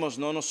le amemos,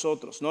 no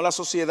nosotros, no la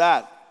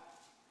sociedad.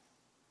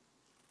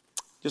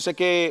 Yo sé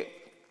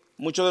que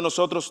muchos de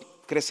nosotros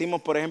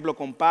crecimos, por ejemplo,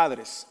 con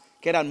padres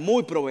que eran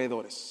muy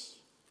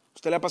proveedores.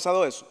 ¿Usted le ha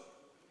pasado eso?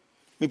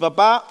 Mi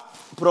papá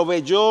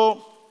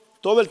proveyó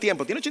todo el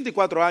tiempo. Tiene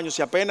 84 años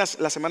y apenas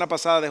la semana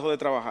pasada dejó de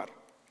trabajar.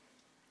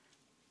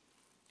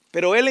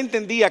 Pero él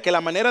entendía que la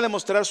manera de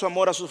mostrar su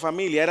amor a su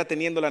familia era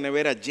teniendo la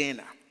nevera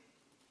llena,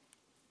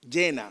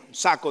 un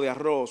saco de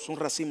arroz, un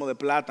racimo de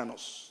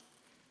plátanos.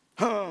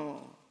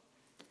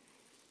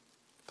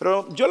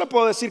 Pero yo le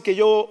puedo decir que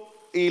yo,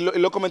 y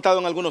lo he comentado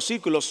en algunos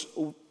círculos,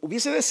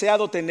 hubiese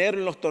deseado tener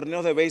en los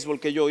torneos de béisbol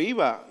que yo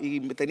iba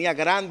y tenía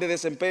grande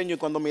desempeño, y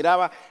cuando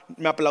miraba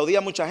me aplaudía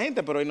mucha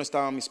gente, pero ahí no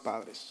estaban mis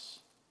padres.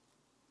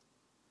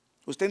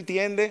 ¿Usted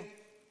entiende?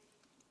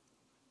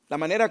 La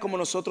manera como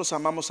nosotros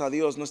amamos a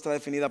Dios no está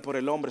definida por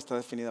el hombre, está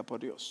definida por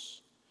Dios.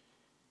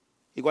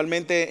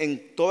 Igualmente,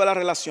 en toda la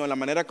relación, la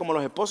manera como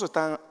los esposos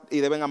están y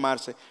deben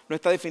amarse no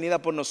está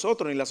definida por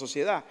nosotros ni la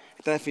sociedad,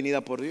 está definida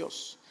por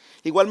Dios.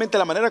 Igualmente,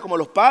 la manera como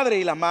los padres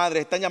y las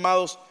madres están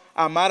llamados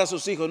a amar a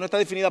sus hijos no está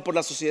definida por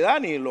la sociedad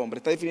ni el hombre,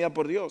 está definida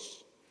por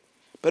Dios.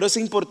 Pero es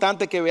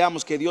importante que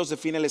veamos que Dios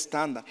define el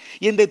estándar.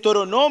 Y en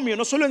Deuteronomio,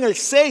 no solo en el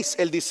 6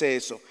 Él dice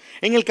eso.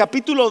 En el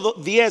capítulo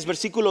 10,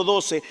 versículo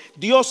 12,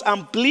 Dios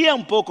amplía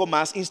un poco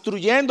más,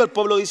 instruyendo al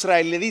pueblo de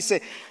Israel. Le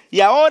dice,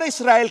 y ahora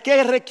Israel,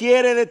 ¿qué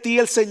requiere de ti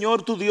el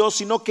Señor tu Dios?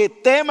 Sino que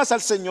temas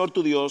al Señor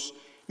tu Dios.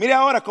 Mire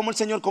ahora cómo el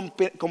Señor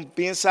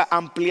comienza a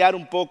ampliar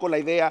un poco la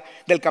idea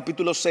del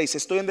capítulo 6.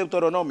 Estoy en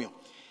Deuteronomio.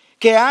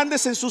 Que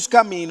andes en sus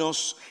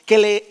caminos, que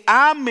le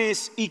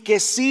ames y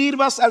que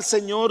sirvas al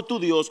Señor tu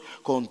Dios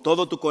con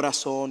todo tu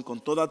corazón, con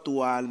toda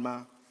tu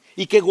alma,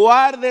 y que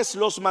guardes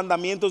los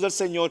mandamientos del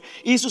Señor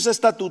y sus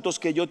estatutos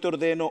que yo te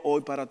ordeno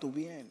hoy para tu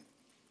bien.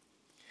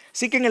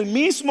 Así que en el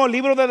mismo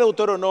libro de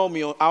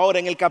Deuteronomio, ahora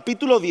en el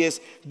capítulo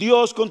 10,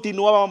 Dios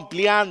continuaba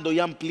ampliando y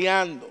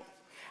ampliando.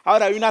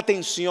 Ahora hay una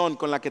tensión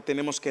con la que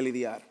tenemos que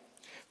lidiar.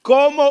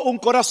 Como un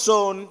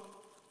corazón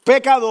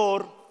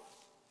pecador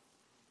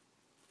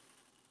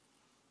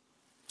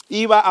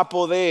iba a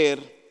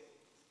poder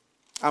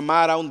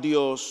amar a un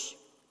Dios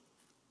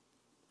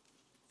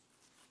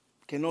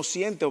que no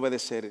siente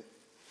obedecer?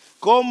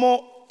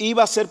 ¿Cómo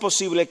iba a ser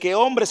posible que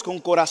hombres con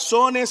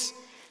corazones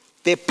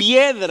de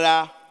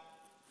piedra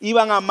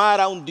iban a amar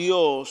a un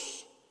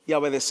Dios y a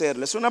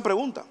obedecerle? Es una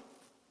pregunta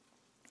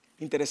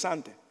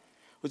interesante.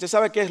 Usted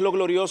sabe qué es lo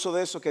glorioso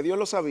de eso, que Dios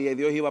lo sabía y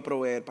Dios iba a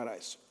proveer para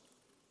eso.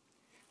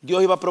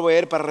 Dios iba a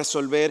proveer para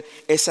resolver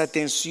esa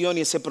tensión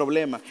y ese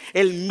problema.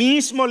 El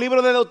mismo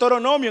libro de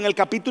Deuteronomio, en el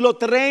capítulo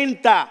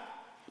 30,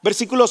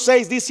 versículo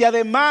 6, dice: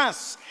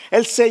 además,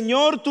 el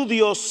Señor tu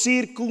Dios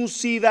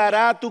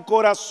circuncidará tu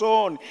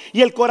corazón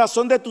y el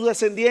corazón de tus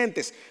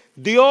descendientes.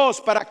 Dios,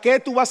 ¿para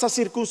qué tú vas a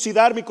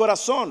circuncidar mi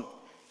corazón?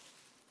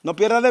 No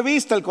pierdas de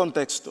vista el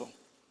contexto.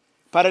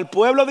 Para el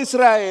pueblo de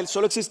Israel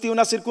solo existía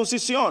una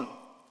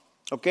circuncisión.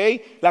 ¿Ok?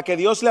 La que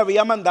Dios le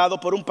había mandado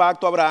por un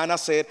pacto a Abraham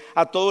hacer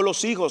a todos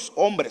los hijos,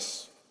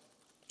 hombres.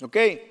 ¿Ok?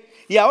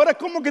 Y ahora,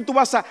 ¿cómo que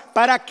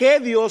para qué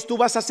Dios tú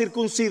vas a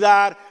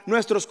circuncidar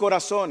nuestros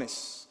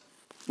corazones?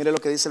 Mire lo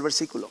que dice el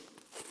versículo.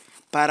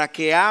 Para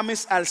que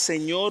ames al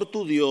Señor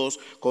tu Dios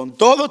con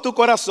todo tu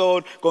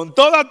corazón, con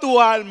toda tu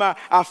alma,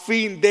 a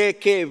fin de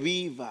que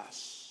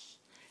vivas.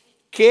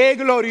 Qué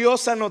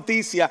gloriosa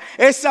noticia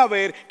es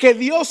saber que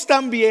Dios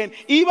también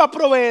iba a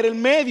proveer el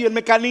medio, el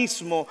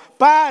mecanismo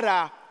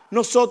para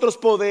nosotros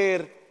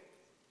poder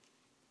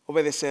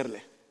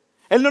obedecerle.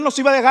 Él no nos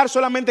iba a dejar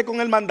solamente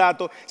con el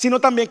mandato, sino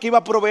también que iba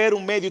a proveer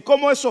un medio. ¿Y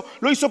cómo eso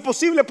lo hizo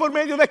posible? Por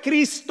medio de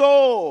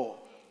Cristo.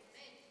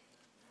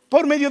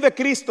 Por medio de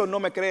Cristo.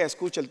 No me crea,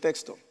 escucha el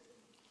texto.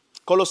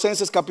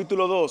 Colosenses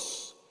capítulo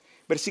 2,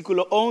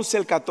 versículo 11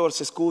 al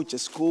 14.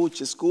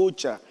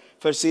 Escucha.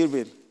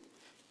 Versir.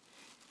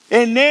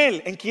 En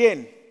Él, ¿en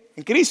quién?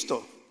 En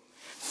Cristo.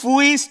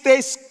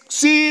 Fuisteis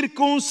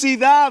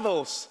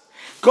circuncidados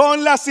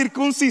con la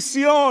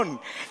circuncisión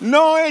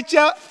no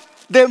hecha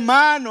de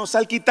manos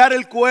al quitar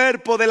el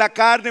cuerpo de la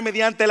carne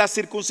mediante la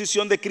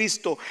circuncisión de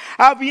Cristo,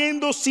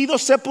 habiendo sido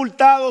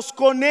sepultados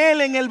con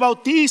Él en el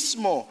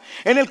bautismo,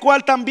 en el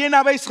cual también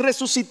habéis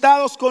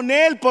resucitados con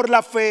Él por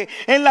la fe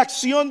en la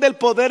acción del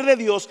poder de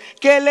Dios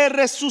que le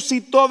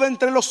resucitó de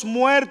entre los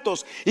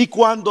muertos. Y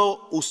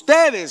cuando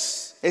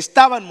ustedes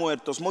estaban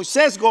muertos,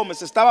 Moisés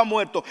Gómez estaba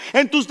muerto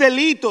en tus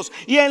delitos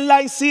y en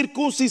la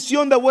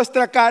incircuncisión de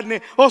vuestra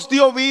carne, os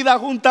dio vida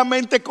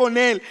juntamente con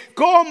Él.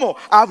 ¿Cómo?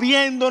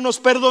 Habiéndonos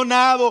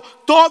perdonado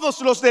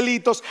todos los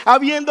delitos,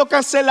 habiendo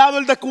cancelado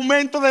el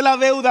documento de la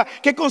deuda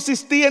que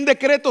consistía en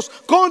decretos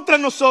contra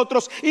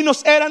nosotros y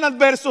nos eran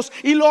adversos,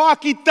 y lo ha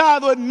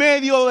quitado en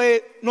medio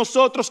de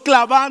nosotros,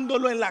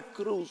 clavándolo en la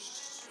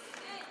cruz.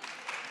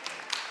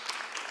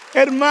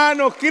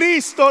 Hermano,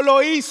 Cristo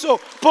lo hizo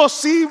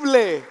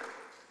posible.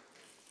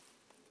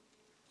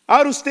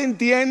 Ahora usted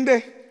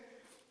entiende,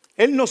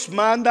 Él nos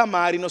manda a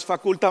amar y nos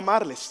faculta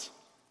amarles.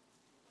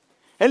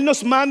 Él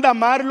nos manda a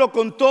amarlo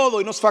con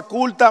todo y nos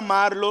faculta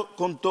amarlo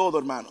con todo,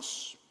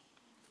 hermanos.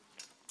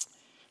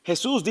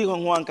 Jesús dijo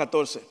en Juan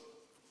 14,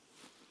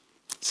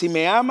 si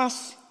me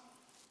amas,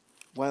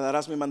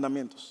 guardarás mis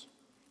mandamientos.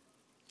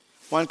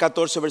 Juan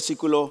 14,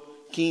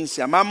 versículo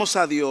 15. Amamos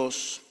a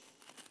Dios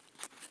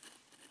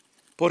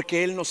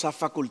porque Él nos ha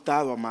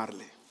facultado a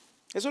amarle.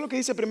 Eso es lo que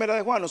dice Primera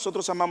de Juan.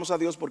 Nosotros amamos a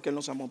Dios porque Él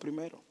nos amó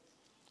primero.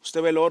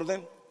 ¿Usted ve el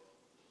orden?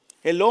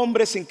 El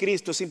hombre sin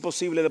Cristo es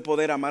imposible de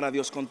poder amar a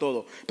Dios con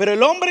todo. Pero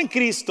el hombre en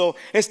Cristo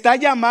está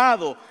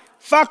llamado,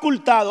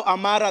 facultado a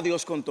amar a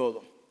Dios con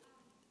todo.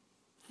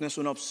 No es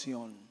una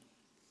opción.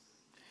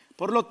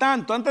 Por lo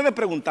tanto, antes de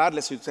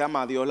preguntarle si usted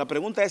ama a Dios, la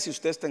pregunta es si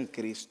usted está en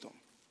Cristo.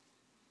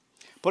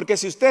 Porque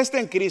si usted está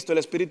en Cristo, el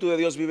Espíritu de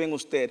Dios vive en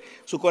usted.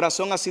 Su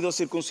corazón ha sido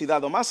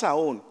circuncidado. Más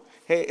aún,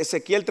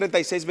 Ezequiel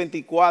 36,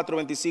 24,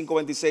 25,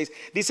 26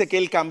 dice que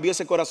Él cambió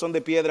ese corazón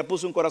de piedra,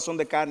 puso un corazón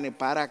de carne.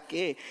 ¿Para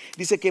qué?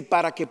 Dice que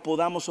para que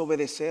podamos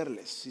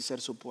obedecerles y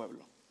ser su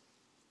pueblo.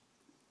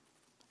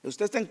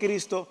 ¿Usted está en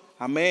Cristo?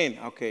 Amén.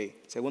 Ok,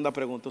 segunda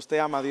pregunta. ¿Usted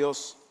ama a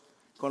Dios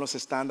con los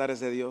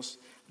estándares de Dios?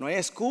 No hay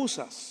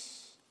excusas.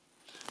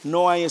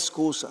 No hay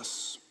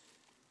excusas.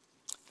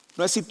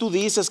 No es si tú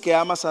dices que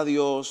amas a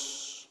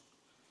Dios,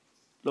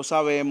 lo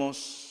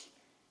sabemos.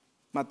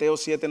 Mateo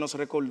 7 nos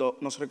recordó,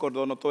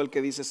 no todo el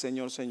que dice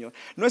Señor, Señor.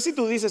 No es si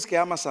tú dices que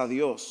amas a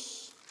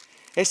Dios,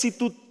 es si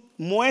tú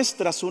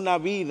muestras una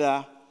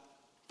vida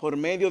por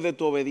medio de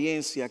tu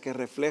obediencia que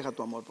refleja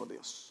tu amor por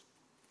Dios.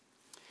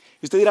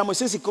 Y usted dirá,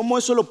 Moisés, ¿y cómo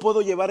eso lo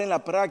puedo llevar en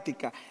la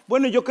práctica?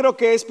 Bueno, yo creo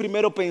que es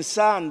primero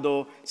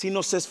pensando si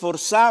nos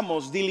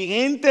esforzamos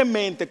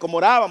diligentemente, como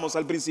orábamos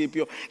al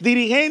principio,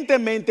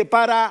 diligentemente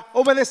para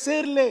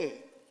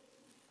obedecerle.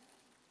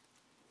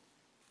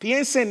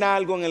 Piense en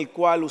algo en el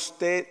cual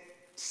usted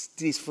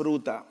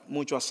disfruta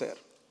mucho hacer,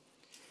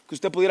 que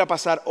usted pudiera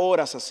pasar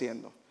horas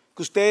haciendo,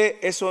 que usted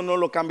eso no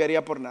lo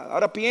cambiaría por nada.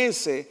 Ahora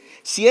piense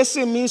si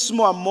ese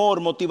mismo amor,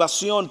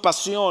 motivación,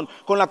 pasión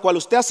con la cual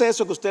usted hace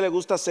eso que a usted le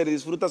gusta hacer y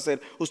disfruta hacer,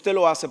 usted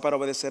lo hace para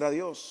obedecer a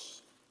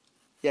Dios.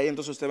 Y ahí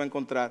entonces usted va a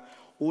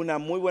encontrar una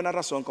muy buena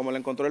razón, como la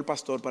encontró el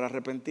pastor, para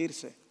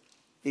arrepentirse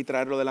y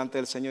traerlo delante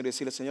del Señor y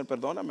decirle, Señor,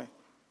 perdóname,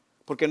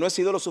 porque no he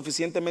sido lo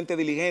suficientemente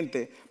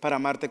diligente para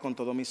amarte con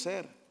todo mi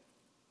ser.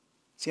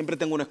 Siempre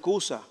tengo una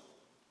excusa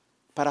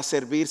para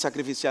servir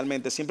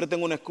sacrificialmente. Siempre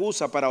tengo una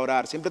excusa para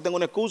orar. Siempre tengo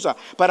una excusa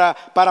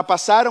para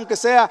pasar, aunque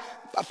sea,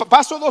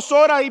 paso 2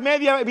 horas y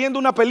media viendo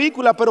una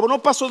película, pero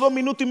no paso 2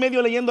 minutos y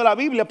medio leyendo la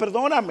Biblia.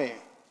 Perdóname.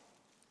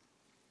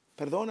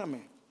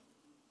 Perdóname.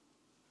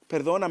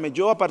 Perdóname.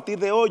 Yo a partir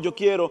de hoy yo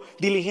quiero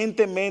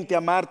diligentemente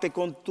amarte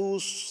con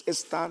tus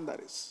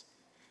estándares,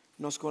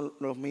 no con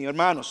los míos.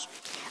 Hermanos,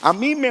 a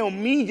mí me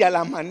humilla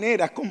la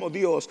manera como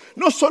Dios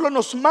no solo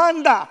nos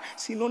manda,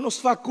 sino nos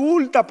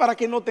faculta para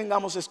que no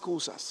tengamos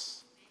excusas.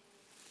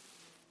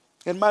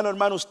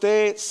 Hermano,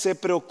 usted se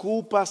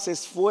preocupa, se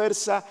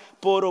esfuerza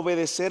por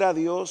obedecer a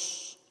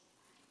Dios.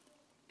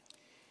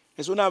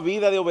 Es una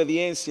vida de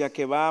obediencia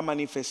que va a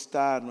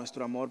manifestar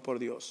nuestro amor por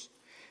Dios.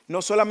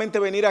 No solamente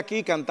venir aquí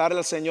y cantarle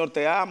al Señor,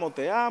 te amo,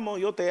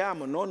 yo te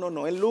amo.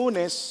 No, el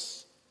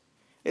lunes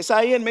es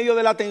ahí en medio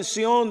de la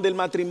tensión del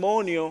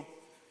matrimonio,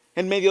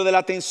 en medio de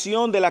la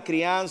tensión de la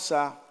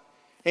crianza,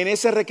 en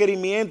ese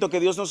requerimiento que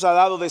Dios nos ha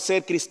dado de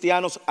ser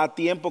cristianos a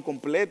tiempo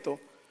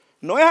completo.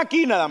 No es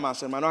aquí nada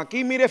más, hermano.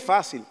 Aquí mire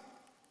fácil.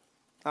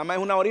 Nada más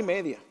es 1 hora y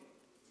media.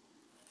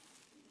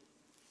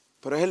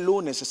 Pero es el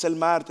lunes, es el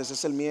martes,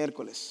 es el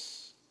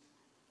miércoles.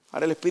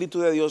 Ahora el Espíritu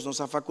de Dios nos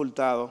ha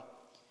facultado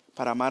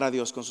para amar a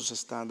Dios con sus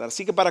estándares.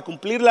 Así que para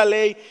cumplir la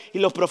ley y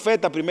los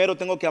profetas, primero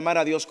tengo que amar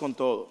a Dios con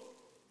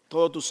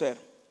todo tu ser.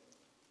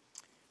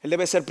 Él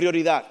debe ser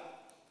prioridad.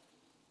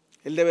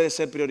 Él debe de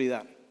ser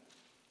prioridad.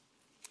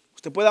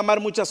 Usted puede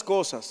amar muchas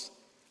cosas,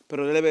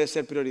 pero Él debe de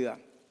ser prioridad.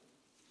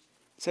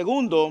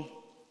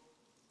 Segundo,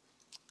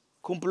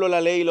 cumplo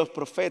la ley y los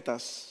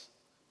profetas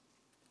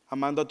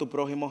amando a tu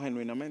prójimo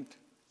genuinamente.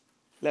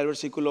 Lea el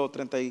versículo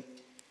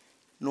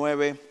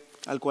 39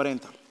 al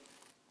 40.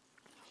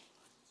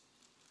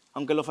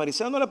 Aunque los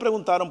fariseos no le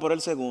preguntaron por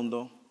el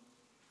segundo,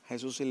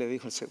 Jesús sí le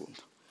dijo el segundo.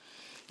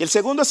 Y el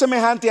segundo es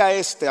semejante a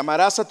este: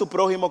 amarás a tu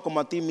prójimo como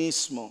a ti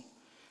mismo.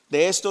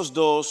 De estos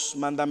 2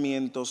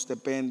 mandamientos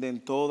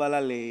dependen toda la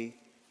ley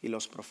y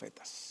los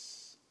profetas.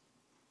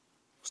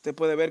 Usted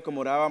puede ver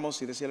como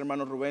orábamos y decía el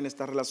hermano Rubén,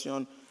 esta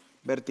relación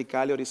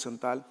vertical y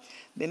horizontal.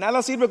 De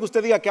nada sirve que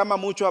usted diga que ama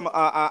mucho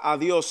a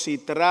Dios si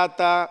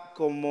trata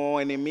como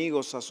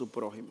enemigos a su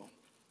prójimo.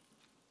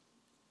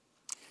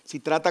 Si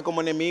trata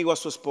como enemigo a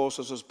su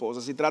esposo, a su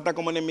esposa. Si trata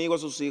como enemigo a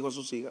sus hijos, a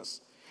sus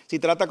hijas. Si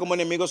trata como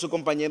enemigo a su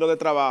compañero de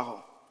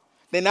trabajo.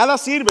 De nada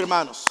sirve,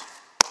 hermanos.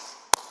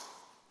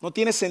 No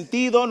tiene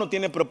sentido, no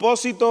tiene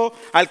propósito.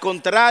 Al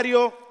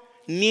contrario,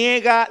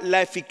 niega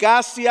la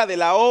eficacia de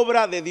la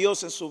obra de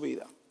Dios en su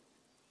vida.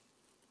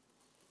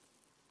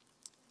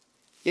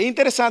 Y es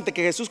interesante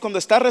que Jesús, cuando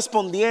está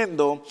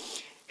respondiendo,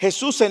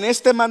 Jesús en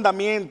este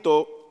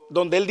mandamiento,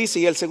 donde Él dice,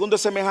 y el segundo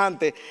es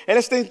semejante, Él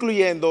está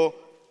incluyendo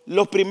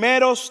los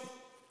primeros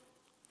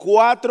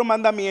 4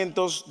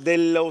 mandamientos de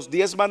los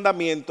 10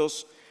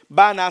 mandamientos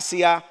van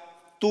hacia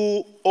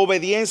tu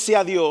obediencia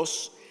a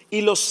Dios,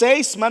 y los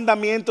 6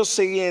 mandamientos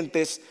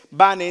siguientes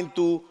van en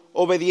tu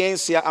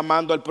obediencia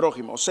amando al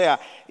prójimo. O sea,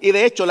 y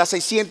de hecho las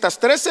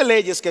 613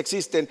 leyes que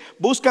existen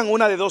buscan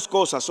una de dos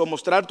cosas: o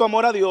mostrar tu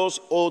amor a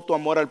Dios o tu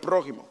amor al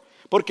prójimo.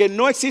 Porque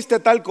no existe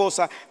tal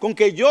cosa con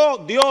que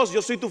Dios,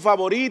 yo soy tu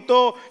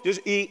favorito,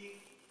 y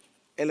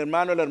el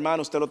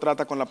hermano, usted lo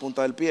trata con la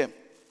punta del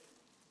pie.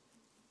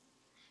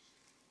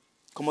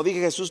 Como dije,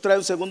 Jesús trae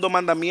un segundo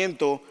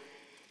mandamiento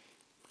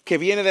que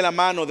viene de la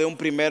mano de un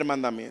primer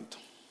mandamiento.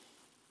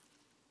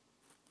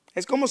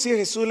 Es como si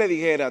Jesús le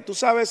dijera: tú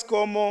sabes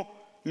cómo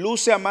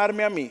luce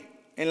amarme a mí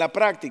en la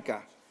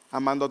práctica,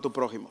 amando a tu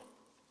prójimo.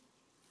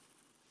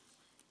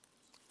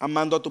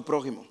 Amando a tu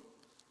prójimo.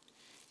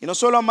 Y no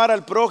solo amar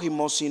al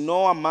prójimo,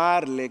 sino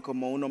amarle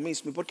como uno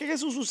mismo. ¿Y por qué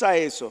Jesús usa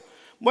eso?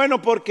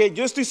 Bueno, porque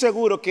yo estoy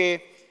seguro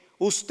que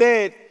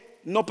usted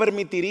no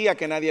permitiría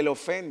que nadie le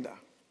ofenda.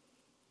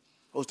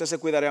 Usted se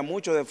cuidaría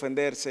mucho de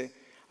ofenderse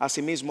a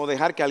sí mismo,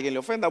 dejar que alguien le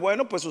ofenda.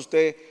 Bueno, pues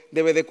usted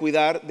debe de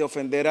cuidar de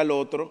ofender al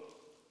otro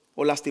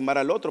o lastimar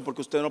al otro,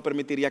 porque usted no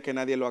permitiría que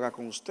nadie lo haga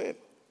con usted.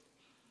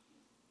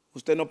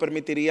 Usted no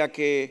permitiría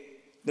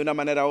que de una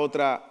manera u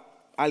otra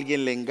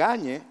alguien le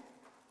engañe,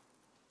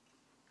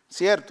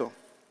 ¿cierto?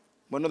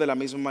 Bueno, de la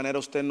misma manera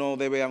usted no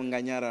debe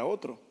engañar a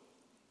otro.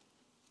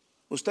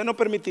 Usted no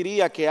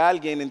permitiría que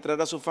alguien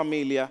entrara a su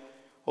familia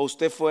o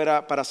usted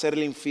fuera para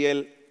serle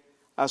infiel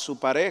a su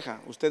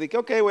pareja. Usted dice: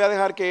 ok, voy a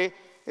dejar que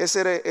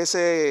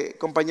ese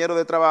compañero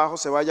de trabajo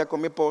se vaya con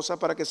mi esposa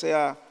para que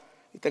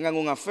y tengan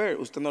un affair.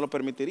 Usted no lo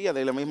permitiría.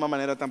 De la misma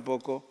manera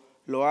tampoco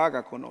lo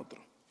haga con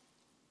otro.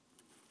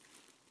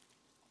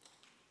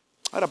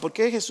 Ahora, ¿por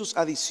qué Jesús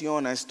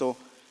adiciona esto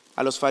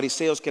a los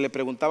fariseos que le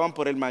preguntaban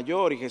por el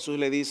mayor y Jesús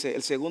le dice: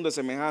 el segundo es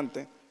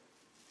semejante?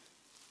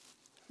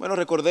 Bueno,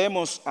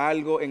 recordemos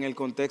algo en el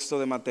contexto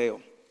de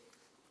Mateo.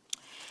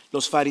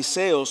 Los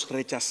fariseos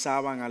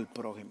rechazaban al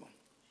prójimo.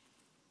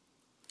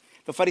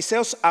 Los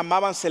fariseos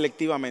amaban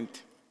selectivamente.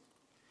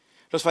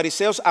 Los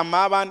fariseos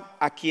amaban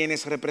a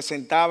quienes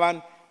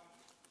representaban,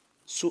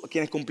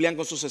 quienes cumplían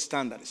con sus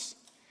estándares.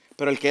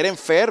 Pero el que era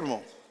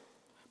enfermo,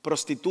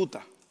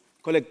 prostituta,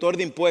 colector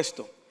de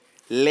impuestos,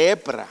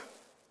 lepra,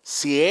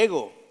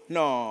 ciego,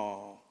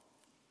 no.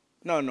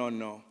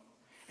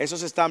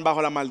 Esos están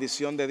bajo la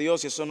maldición de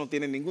Dios y esos no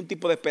tienen ningún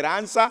tipo de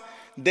esperanza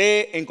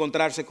de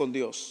encontrarse con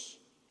Dios.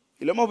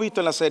 Y lo hemos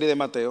visto en la serie de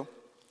Mateo.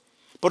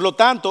 Por lo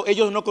tanto,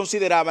 ellos no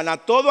consideraban a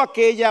toda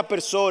aquella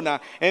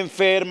persona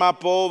enferma,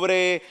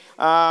 pobre,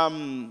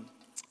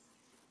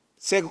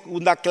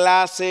 segunda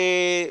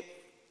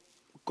clase,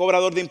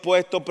 cobrador de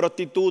impuestos,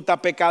 prostituta,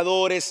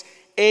 pecadores.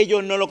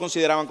 Ellos no lo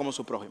consideraban como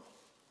su prójimo.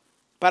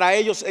 Para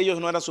ellos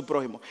no eran su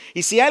prójimo.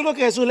 Y si algo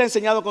que Jesús le ha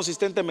enseñado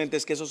consistentemente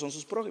es que esos son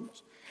sus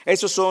prójimos.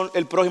 Esos son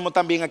el prójimo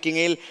también a quien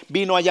Él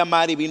vino a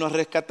llamar y vino a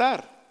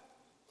rescatar.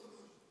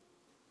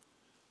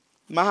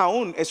 Más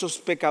aún, esos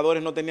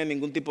pecadores no tenían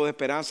ningún tipo de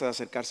esperanza de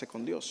acercarse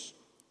con Dios.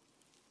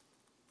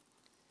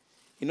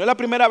 Y no es la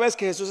primera vez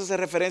que Jesús hace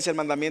referencia al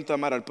mandamiento de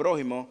amar al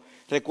prójimo.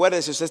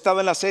 Recuerde, si usted ha estado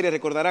en la serie,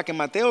 recordará que en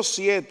Mateo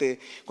 7,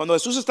 cuando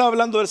Jesús estaba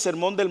hablando del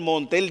sermón del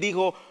monte, Él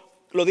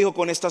lo dijo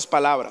con estas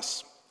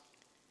palabras: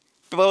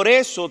 por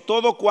eso,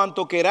 todo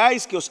cuanto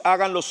queráis que os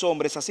hagan los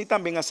hombres, así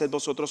también haced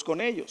vosotros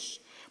con ellos,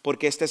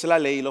 porque esta es la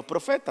ley y los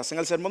profetas. En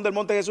el sermón del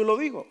monte Jesús lo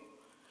dijo.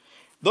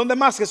 ¿Dónde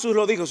más Jesús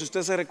lo dijo, si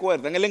usted se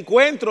recuerda? En el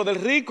encuentro del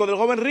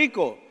joven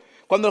rico.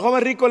 Cuando el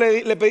joven rico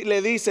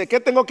le dice: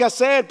 ¿qué tengo que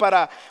hacer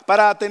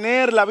para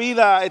tener la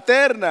vida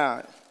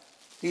eterna?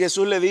 Y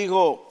Jesús le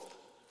dijo: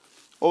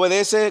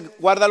 obedece,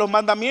 guarda los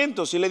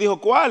mandamientos. Y le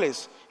dijo: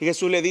 ¿cuáles? Y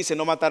Jesús le dice: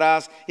 no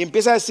matarás. Y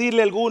empieza a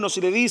decirle algunos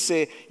y le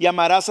dice: y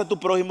amarás a tu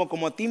prójimo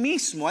como a ti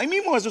mismo. Ahí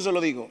mismo Jesús se lo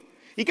dijo.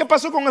 ¿Y qué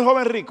pasó con el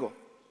joven rico?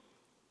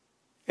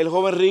 El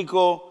joven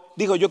rico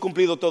dijo: yo he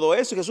cumplido todo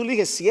eso. Y Jesús le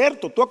dijo: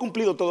 cierto, tú has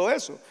cumplido todo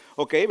eso.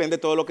 Ok, vende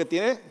todo lo que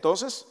tienes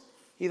entonces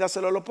y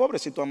dáselo a los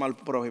pobres si tú amas al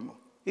prójimo.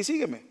 Y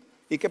sígueme.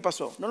 ¿Y qué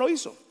pasó? No lo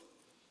hizo.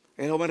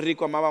 El joven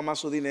rico amaba más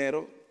su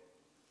dinero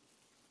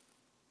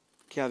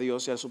que a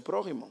Dios y a su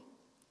prójimo.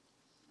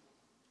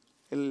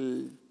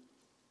 El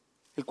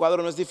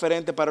cuadro no es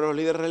diferente para los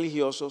líderes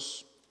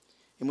religiosos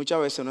y muchas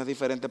veces no es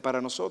diferente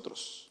para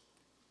nosotros.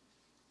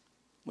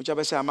 Muchas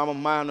veces amamos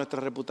más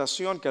nuestra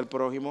reputación que al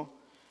prójimo.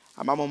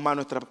 Amamos más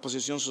nuestra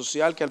posición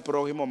social que al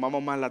prójimo,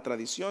 amamos más la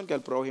tradición que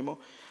al prójimo,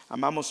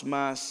 amamos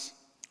más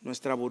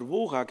nuestra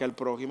burbuja que al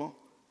prójimo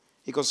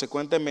y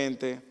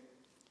consecuentemente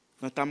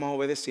no estamos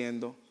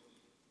obedeciendo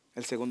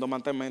el segundo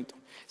mandamiento.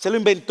 ¿Se lo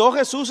inventó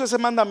Jesús ese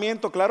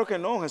mandamiento? Claro que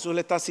no. Jesús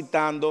le está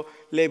citando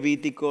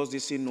Levíticos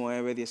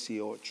 19,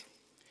 18.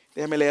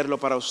 Déjeme leerlo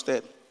para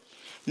usted.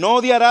 No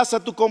odiarás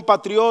a tu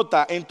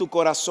compatriota en tu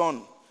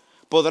corazón.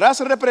 Podrás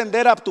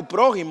reprender a tu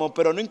prójimo,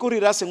 pero no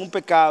incurrirás en un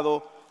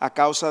pecado a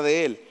causa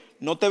de él.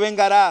 No te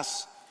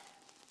vengarás,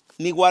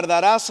 ni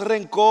guardarás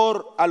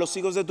rencor a los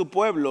hijos de tu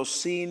pueblo,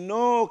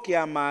 sino que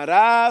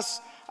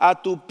amarás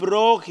a tu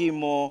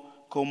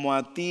prójimo como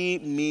a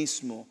ti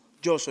mismo.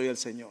 Yo soy el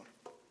Señor,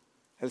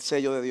 el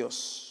sello de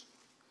Dios.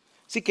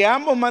 Así que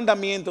ambos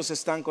mandamientos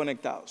están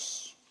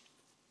conectados.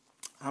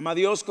 Ama a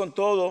Dios con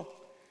todo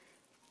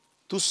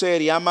tu ser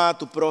y ama a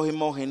tu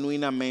prójimo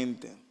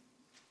genuinamente.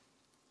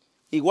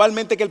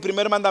 Igualmente que el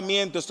primer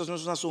mandamiento, esto no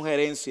es una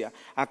sugerencia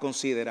a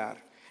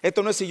considerar.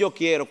 Esto no es si yo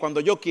quiero, cuando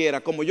yo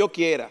quiera, como yo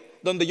quiera,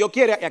 donde yo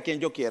quiera y a quien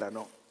yo quiera,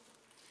 no.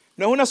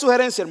 No es una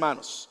sugerencia,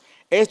 hermanos.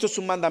 Esto es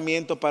un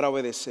mandamiento para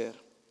obedecer.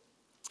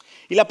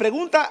 Y la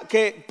pregunta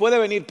que puede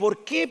venir,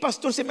 ¿por qué,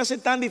 pastor, se me hace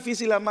tan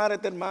difícil amar a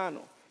este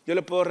hermano? Yo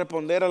le puedo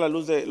responder a la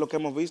luz de lo que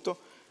hemos visto.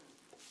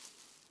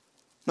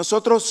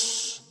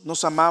 Nosotros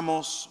nos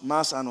amamos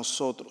más a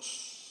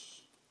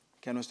nosotros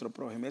que a nuestro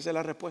prójimo. Esa es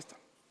la respuesta.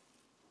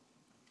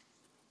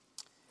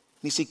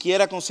 Ni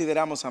siquiera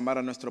consideramos amar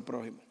a nuestro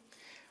prójimo.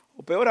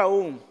 O peor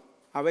aún,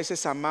 a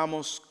veces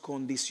amamos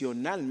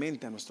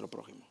condicionalmente a nuestro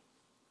prójimo.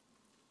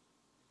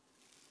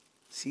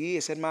 Sí,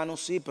 ese hermano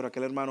sí, pero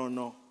aquel hermano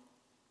no.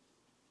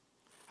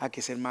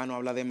 Que ese hermano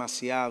habla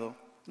demasiado.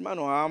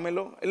 Hermano,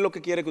 ámelo. Él lo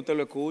que quiere que usted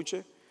lo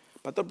escuche.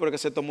 Pastor, pero que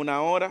se tome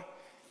una hora.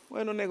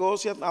 Bueno,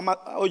 negocia,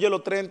 oye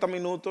los 30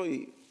 minutos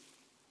y...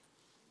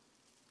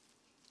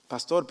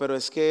 Pastor, pero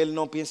es que él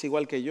no piensa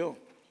igual que yo.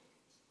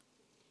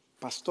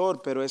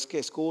 Pastor, pero es que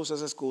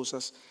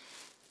excusas.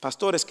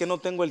 Pastor, es que no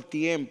tengo el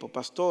tiempo.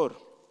 Pastor,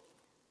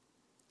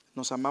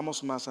 nos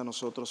amamos más a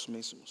nosotros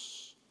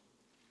mismos.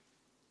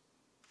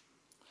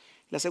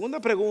 La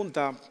segunda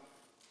pregunta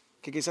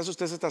que quizás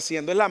usted se está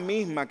haciendo es la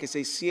misma que se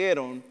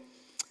hicieron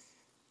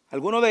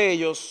algunos de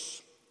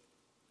ellos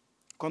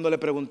cuando le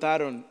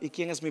preguntaron, ¿y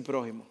quién es mi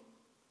prójimo?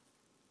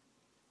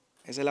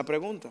 Esa es la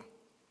pregunta.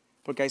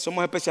 Porque ahí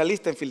somos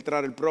especialistas en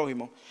filtrar el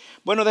prójimo.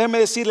 Bueno, déjenme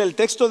decirle, el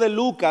texto de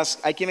Lucas,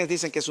 hay quienes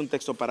dicen que es un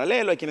texto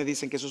paralelo, hay quienes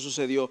dicen que eso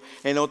sucedió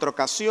en otra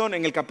ocasión.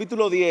 En el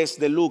capítulo 10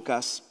 de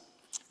Lucas,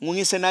 un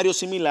escenario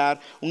similar,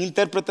 un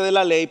intérprete de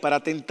la ley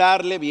para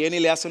tentarle viene y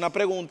le hace una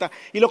pregunta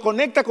y lo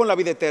conecta con la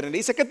vida eterna. Le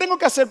dice, ¿qué tengo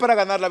que hacer para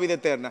ganar la vida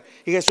eterna?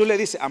 Y Jesús le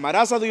dice,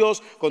 amarás a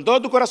Dios con todo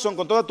tu corazón,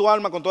 con toda tu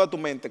alma, con toda tu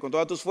mente, con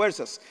todas tus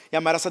fuerzas y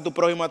amarás a tu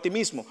prójimo a ti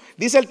mismo.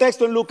 Dice el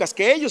texto en Lucas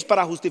que ellos,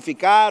 para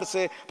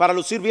justificarse, para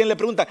lucir bien, le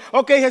preguntan,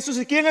 ok, Jesús,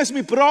 ¿y quién es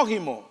mi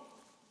prójimo?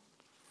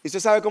 Y usted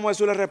sabe cómo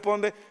Jesús les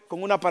responde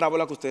con una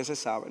parábola que ustedes se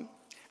saben,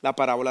 la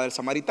parábola del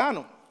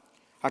samaritano.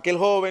 Aquel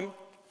joven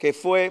que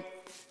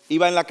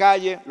iba en la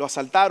calle, lo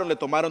asaltaron, le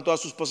tomaron todas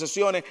sus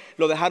posesiones,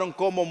 lo dejaron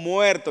como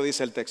muerto,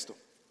 dice el texto.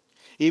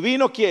 ¿Y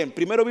vino quién?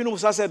 Primero vino un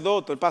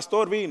sacerdote, el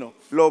pastor vino,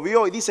 lo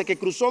vio y dice que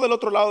cruzó del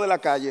otro lado de la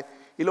calle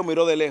y lo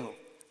miró de lejos.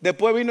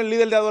 Después vino el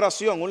líder de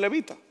adoración, un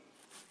levita,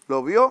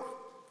 lo vio,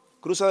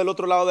 cruza del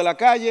otro lado de la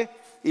calle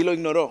y lo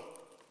ignoró.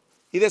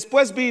 Y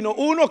después vino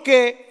uno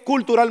que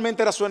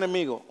culturalmente era su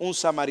enemigo, un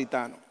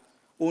samaritano,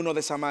 uno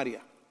de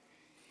Samaria.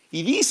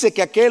 Y dice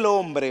que aquel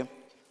hombre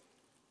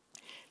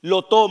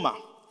lo toma,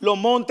 lo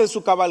monta en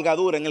su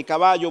cabalgadura, en el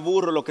caballo,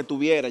 burro, lo que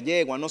tuviera,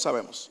 yegua, no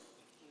sabemos.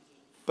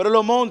 Pero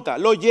lo monta,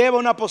 lo lleva a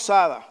una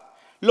posada,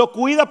 lo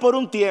cuida por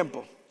un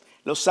tiempo,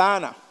 lo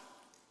sana,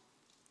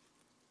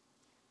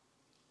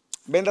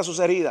 venda sus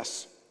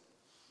heridas.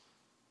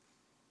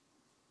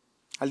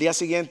 Al día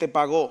siguiente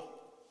pagó, o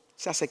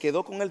sea, se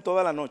quedó con él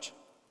toda la noche.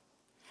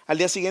 Al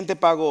día siguiente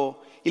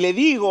pagó y le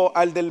digo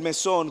al del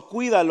mesón,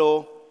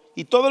 cuídalo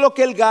y todo lo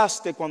que él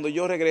gaste cuando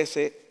yo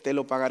regrese te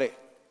lo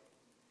pagaré.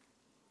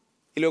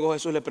 Y luego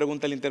Jesús le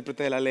pregunta al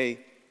intérprete de la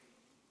ley,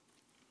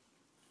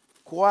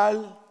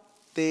 ¿cuál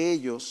de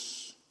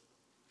ellos,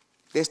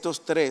 de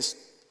estos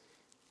tres,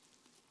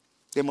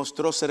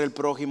 demostró ser el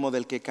prójimo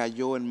del que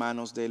cayó en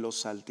manos de los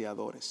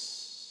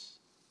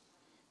salteadores?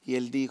 Y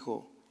él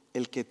dijo,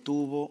 el que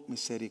tuvo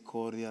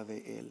misericordia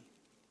de él.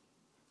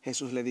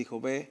 Jesús le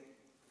dijo, ve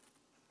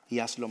y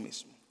haz lo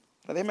mismo.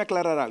 Ahora déjeme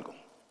aclarar algo.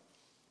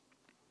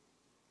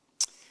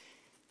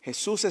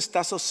 Jesús está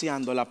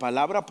asociando la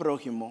palabra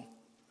prójimo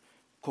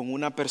con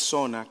una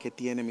persona que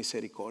tiene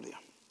misericordia.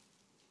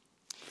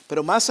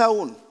 Pero más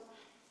aún,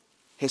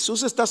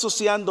 Jesús está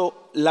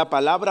asociando la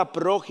palabra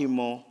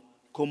prójimo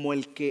como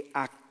el que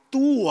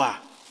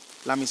actúa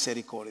la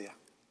misericordia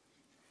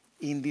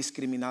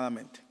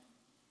indiscriminadamente.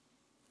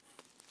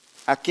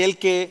 Aquel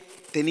que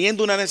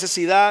teniendo una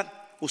necesidad,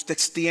 usted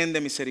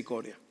extiende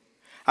misericordia.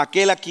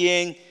 Aquel a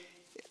quien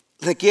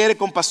requiere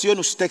compasión,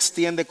 usted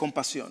extiende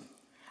compasión.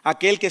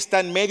 Aquel que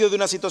está en medio de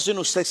una situación,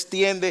 usted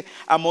extiende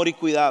amor y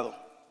cuidado.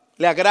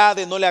 Le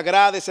agrade, no le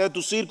agrade, sea de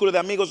tu círculo de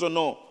amigos o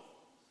no.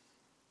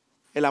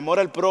 El amor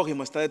al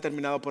prójimo está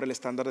determinado por el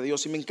estándar de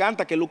Dios. Y me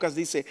encanta que Lucas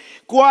dice,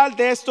 ¿cuál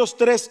de estos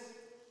tres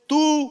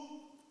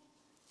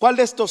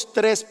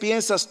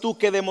piensas tú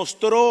que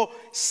demostró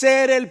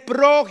ser el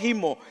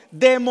prójimo?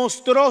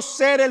 Demostró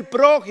ser el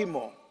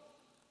prójimo.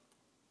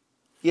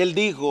 Y él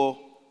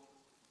dijo,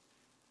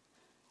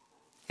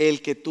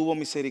 el que tuvo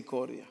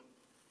misericordia.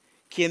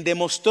 Quien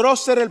demostró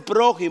ser el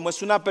prójimo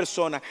es una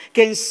persona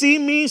que en sí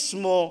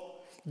mismo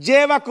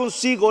lleva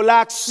consigo la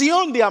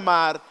acción de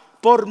amar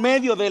por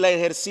medio del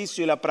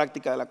ejercicio y la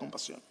práctica de la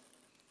compasión.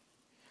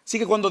 Así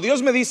que cuando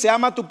Dios me dice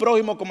ama a tu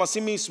prójimo como a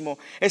sí mismo,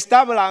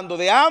 está hablando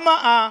de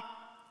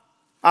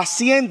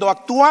haciendo,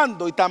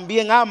 actuando y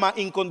también ama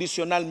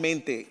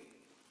incondicionalmente.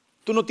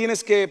 Tú no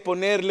tienes que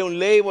ponerle un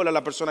label a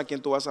la persona a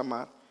quien tú vas a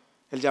amar.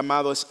 El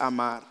llamado es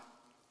amar.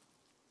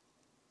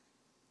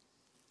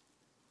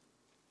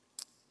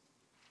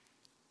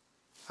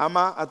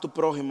 Ama a tu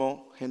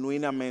prójimo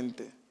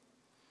genuinamente.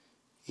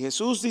 Y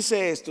Jesús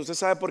dice esto, ¿usted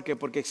sabe por qué?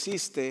 Porque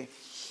existe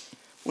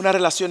una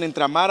relación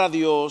entre amar a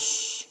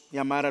Dios y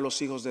amar a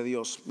los hijos de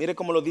Dios. Mire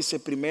cómo lo dice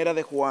Primera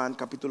de Juan,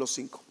 capítulo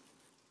 5.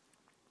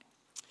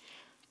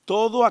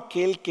 Todo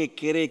aquel que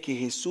cree que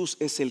Jesús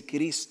es el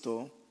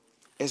Cristo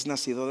es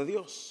nacido de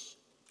Dios.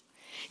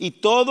 Y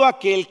todo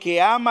aquel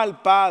que ama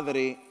al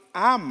Padre,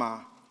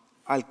 ama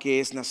al que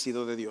es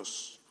nacido de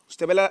Dios.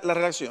 ¿Usted ve la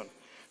relación?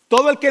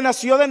 Todo el que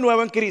nació de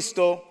nuevo en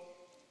Cristo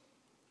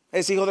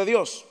es hijo de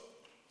Dios.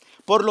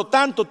 Por lo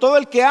tanto, todo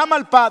el que ama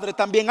al Padre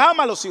también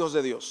ama a los hijos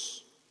de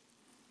Dios.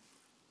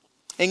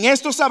 En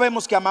esto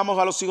sabemos que amamos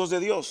a los hijos de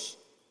Dios,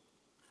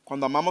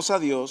 cuando amamos a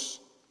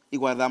Dios y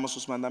guardamos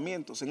sus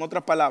mandamientos. En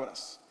otras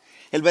palabras,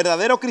 el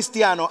verdadero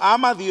cristiano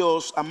ama a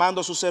Dios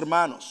amando a sus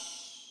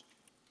hermanos.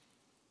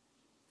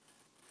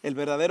 El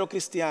verdadero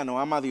cristiano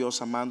ama a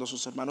Dios amando a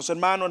sus hermanos.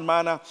 Hermano,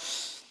 hermana,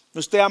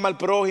 ¿usted ama al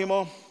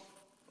prójimo?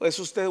 ¿Es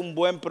usted un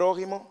buen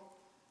prójimo?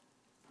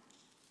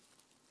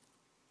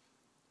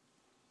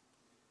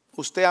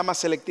 ¿Usted ama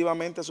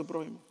selectivamente a su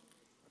prójimo?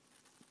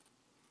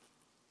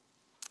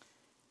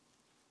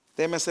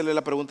 Déjeme hacerle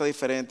la pregunta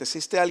diferente.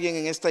 ¿Existe alguien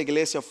en esta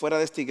iglesia o fuera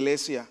de esta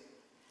iglesia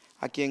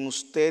a quien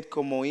usted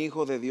como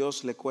hijo de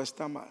Dios le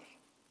cuesta amar?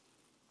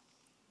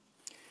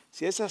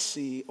 Si es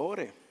así,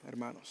 ore,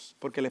 hermanos,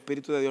 porque el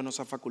Espíritu de Dios nos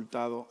ha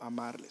facultado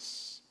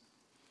amarles.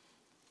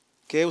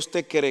 ¿Qué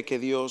usted cree que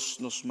Dios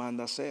nos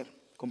manda a hacer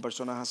con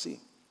personas así?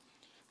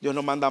 Dios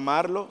nos manda a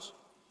amarlos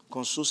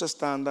con sus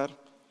estándares,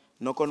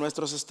 no con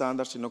nuestros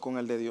estándares, sino con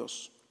el de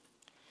Dios.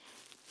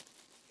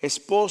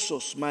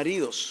 Esposos,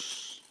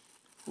 maridos,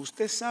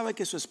 ¿usted sabe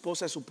que su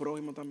esposa es su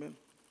prójimo también?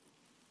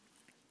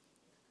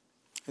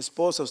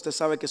 Esposa, ¿usted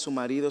sabe que su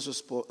marido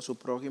es su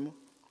prójimo?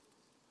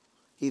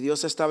 Y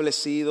Dios ha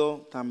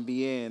establecido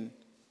también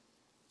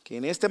que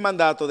en este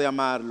mandato de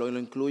amarlo, y lo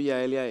incluye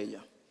a él y a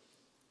ella.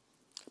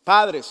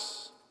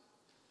 Padres,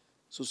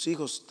 sus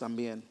hijos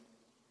también.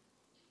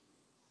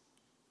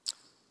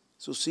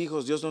 Sus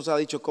hijos, Dios nos ha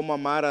dicho cómo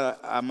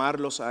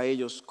amarlos a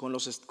ellos con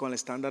el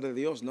estándar de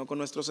Dios, no con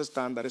nuestros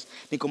estándares,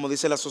 ni como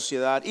dice la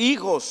sociedad.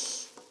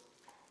 Hijos,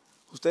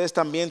 ustedes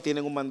también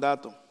tienen un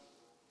mandato.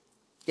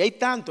 Y hay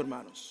tanto,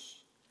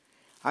 hermanos.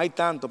 Hay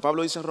tanto.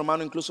 Pablo dice en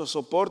Romanos, incluso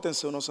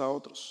sopórtense unos a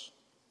otros.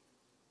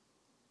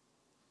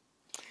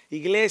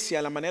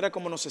 Iglesia, la manera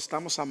como nos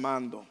estamos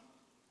amando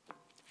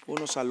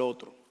unos al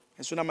otro,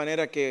 es una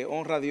manera que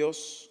honra a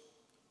Dios.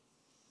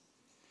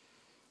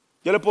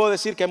 Yo le puedo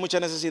decir que hay mucha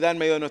necesidad en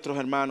medio de nuestros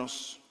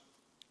hermanos.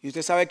 Y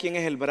usted sabe quién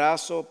es el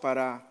brazo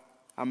para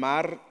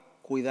amar,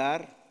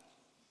 cuidar.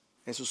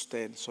 Es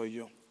usted, soy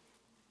yo.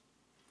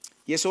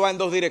 Y eso va en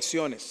dos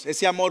direcciones.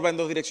 Ese amor va en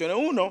dos direcciones.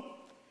 Uno,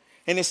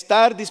 en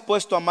estar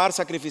dispuesto a amar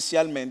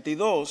sacrificialmente. Y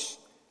dos,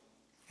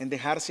 en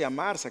dejarse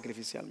amar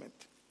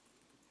sacrificialmente.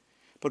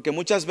 Porque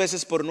muchas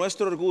veces por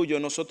nuestro orgullo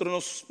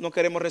nosotros no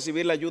queremos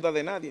recibir la ayuda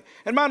de nadie.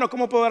 Hermano,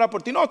 ¿cómo puedo orar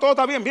por ti? No, todo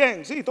está bien,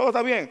 bien, sí, todo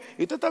está bien.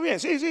 ¿Y usted está bien?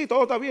 Sí, sí,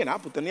 todo está bien. Ah,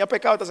 pues tenía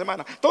pecado esta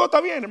semana. Todo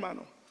está bien,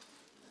 hermano.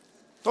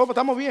 Todos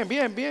estamos bien,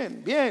 bien,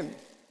 bien, bien.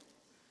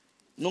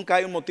 Nunca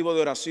hay un motivo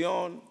de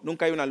oración,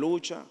 nunca hay una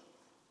lucha.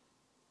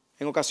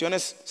 En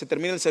ocasiones se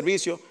termina el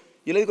servicio.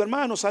 Yo le digo,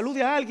 hermano,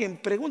 salude a alguien,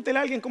 pregúntele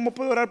a alguien cómo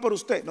puedo orar por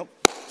usted. No,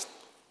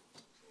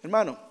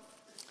 hermano,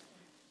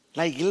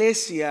 la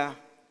iglesia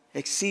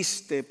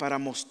existe para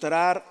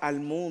mostrar al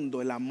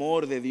mundo el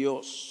amor de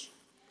Dios.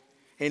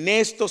 En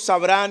esto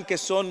sabrán que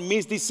son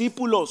mis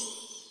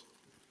discípulos,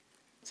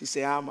 si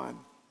se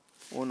aman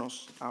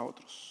unos a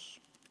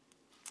otros.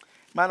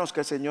 Hermanos,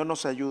 que el Señor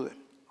nos ayude.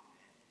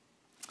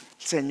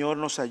 El Señor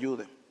nos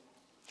ayude.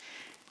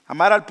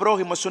 Amar al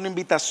prójimo es una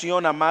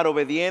invitación a amar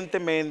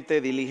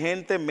obedientemente,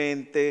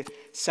 diligentemente,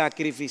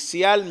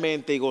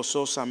 sacrificialmente y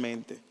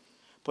gozosamente.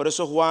 Por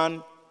eso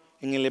Juan,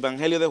 en el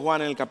Evangelio de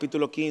Juan, en el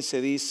capítulo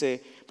 15,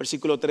 dice,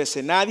 versículo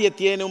 13, nadie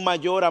tiene un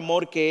mayor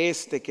amor que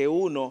que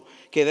uno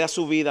que da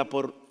su vida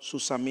por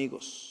sus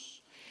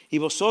amigos. Y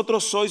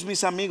vosotros sois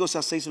mis amigos,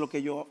 hacéis lo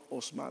que yo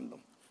os mando.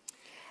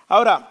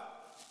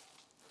 Ahora,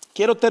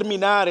 quiero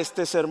terminar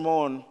este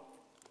sermón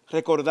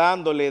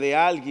recordándole de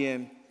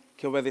alguien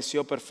que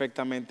obedeció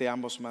perfectamente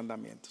ambos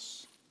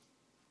mandamientos.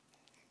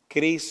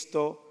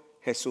 Cristo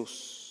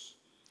Jesús.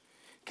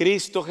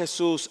 Cristo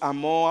Jesús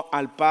amó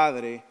al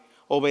Padre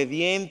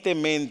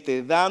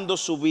obedientemente, dando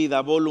su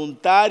vida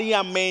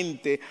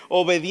voluntariamente,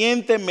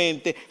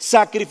 obedientemente,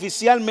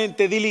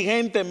 sacrificialmente,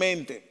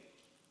 diligentemente.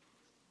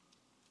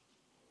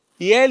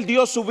 Y Él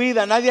dio su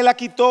vida, nadie la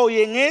quitó,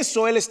 y en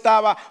eso Él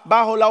estaba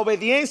bajo la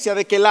obediencia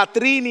de que la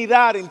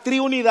Trinidad, en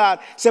triunidad,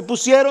 se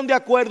pusieron de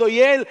acuerdo y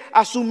Él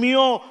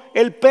asumió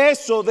el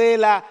peso de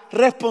la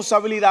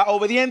responsabilidad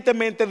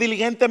obedientemente,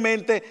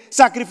 diligentemente,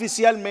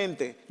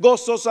 sacrificialmente,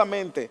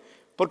 gozosamente.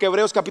 Porque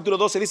Hebreos capítulo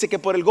 12 dice que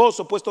por el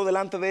gozo puesto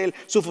delante de Él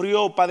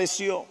sufrió,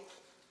 padeció.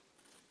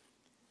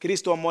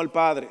 Cristo amó al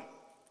Padre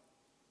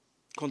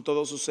con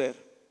todo su ser.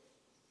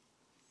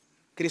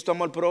 Cristo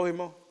amó al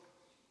prójimo,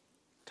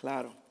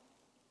 claro.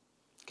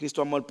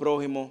 Cristo amó al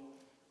prójimo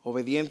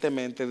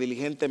obedientemente,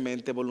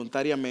 diligentemente,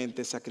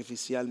 voluntariamente,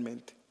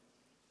 sacrificialmente.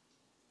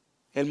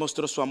 Él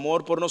mostró su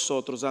amor por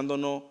nosotros,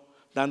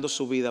 dando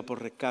su vida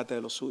por rescate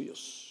de los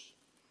suyos.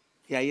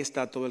 Y ahí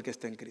está todo el que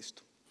está en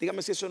Cristo.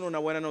 Dígame si eso no es una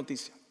buena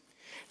noticia.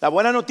 La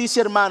buena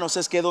noticia, hermanos,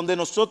 es que donde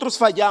nosotros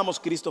fallamos,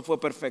 Cristo fue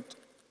perfecto.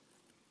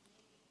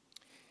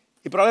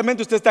 Y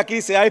probablemente usted está aquí y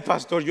dice, ay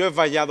pastor, yo he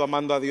fallado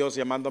amando a Dios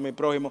y amando a mi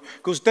prójimo.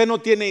 Que usted no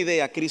tiene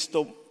idea,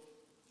 Cristo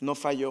no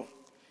falló.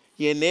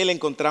 Y en Él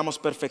encontramos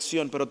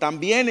perfección, pero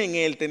también en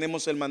Él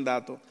tenemos el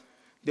mandato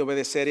de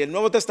obedecer. Y el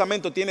Nuevo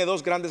Testamento tiene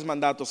dos grandes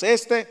mandatos,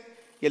 este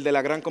y el de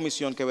la Gran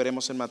Comisión que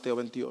veremos en Mateo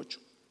 28.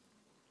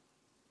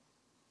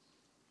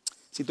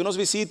 Si tú nos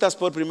visitas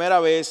por primera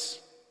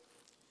vez,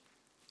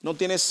 no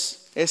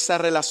tienes esa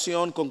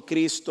relación con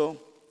Cristo,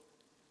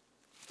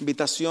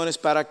 invitaciones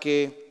para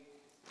que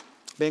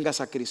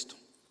vengas a Cristo.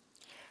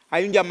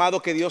 Hay un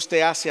llamado que Dios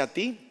te hace a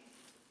ti,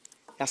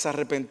 a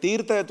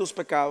arrepentirte de tus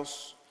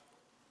pecados,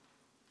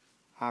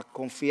 a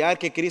confiar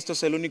que Cristo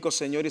es el único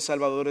Señor y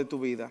Salvador de tu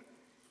vida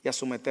y a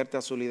someterte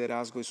a su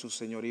liderazgo y su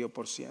señorío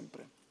por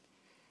siempre.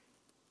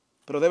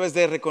 Pero debes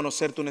de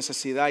reconocer tu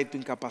necesidad y tu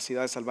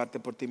incapacidad de salvarte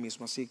por ti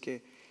mismo. Así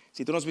que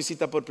si tú nos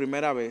visitas por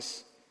primera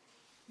vez,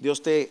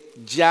 Dios te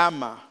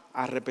llama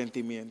a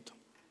arrepentimiento.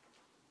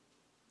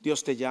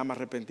 Dios te llama a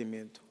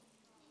arrepentimiento.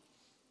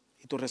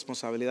 Y tu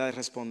responsabilidad es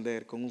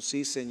responder con un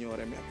sí, Señor,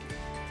 heme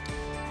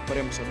aquí.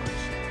 Oremos,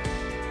 hermanos.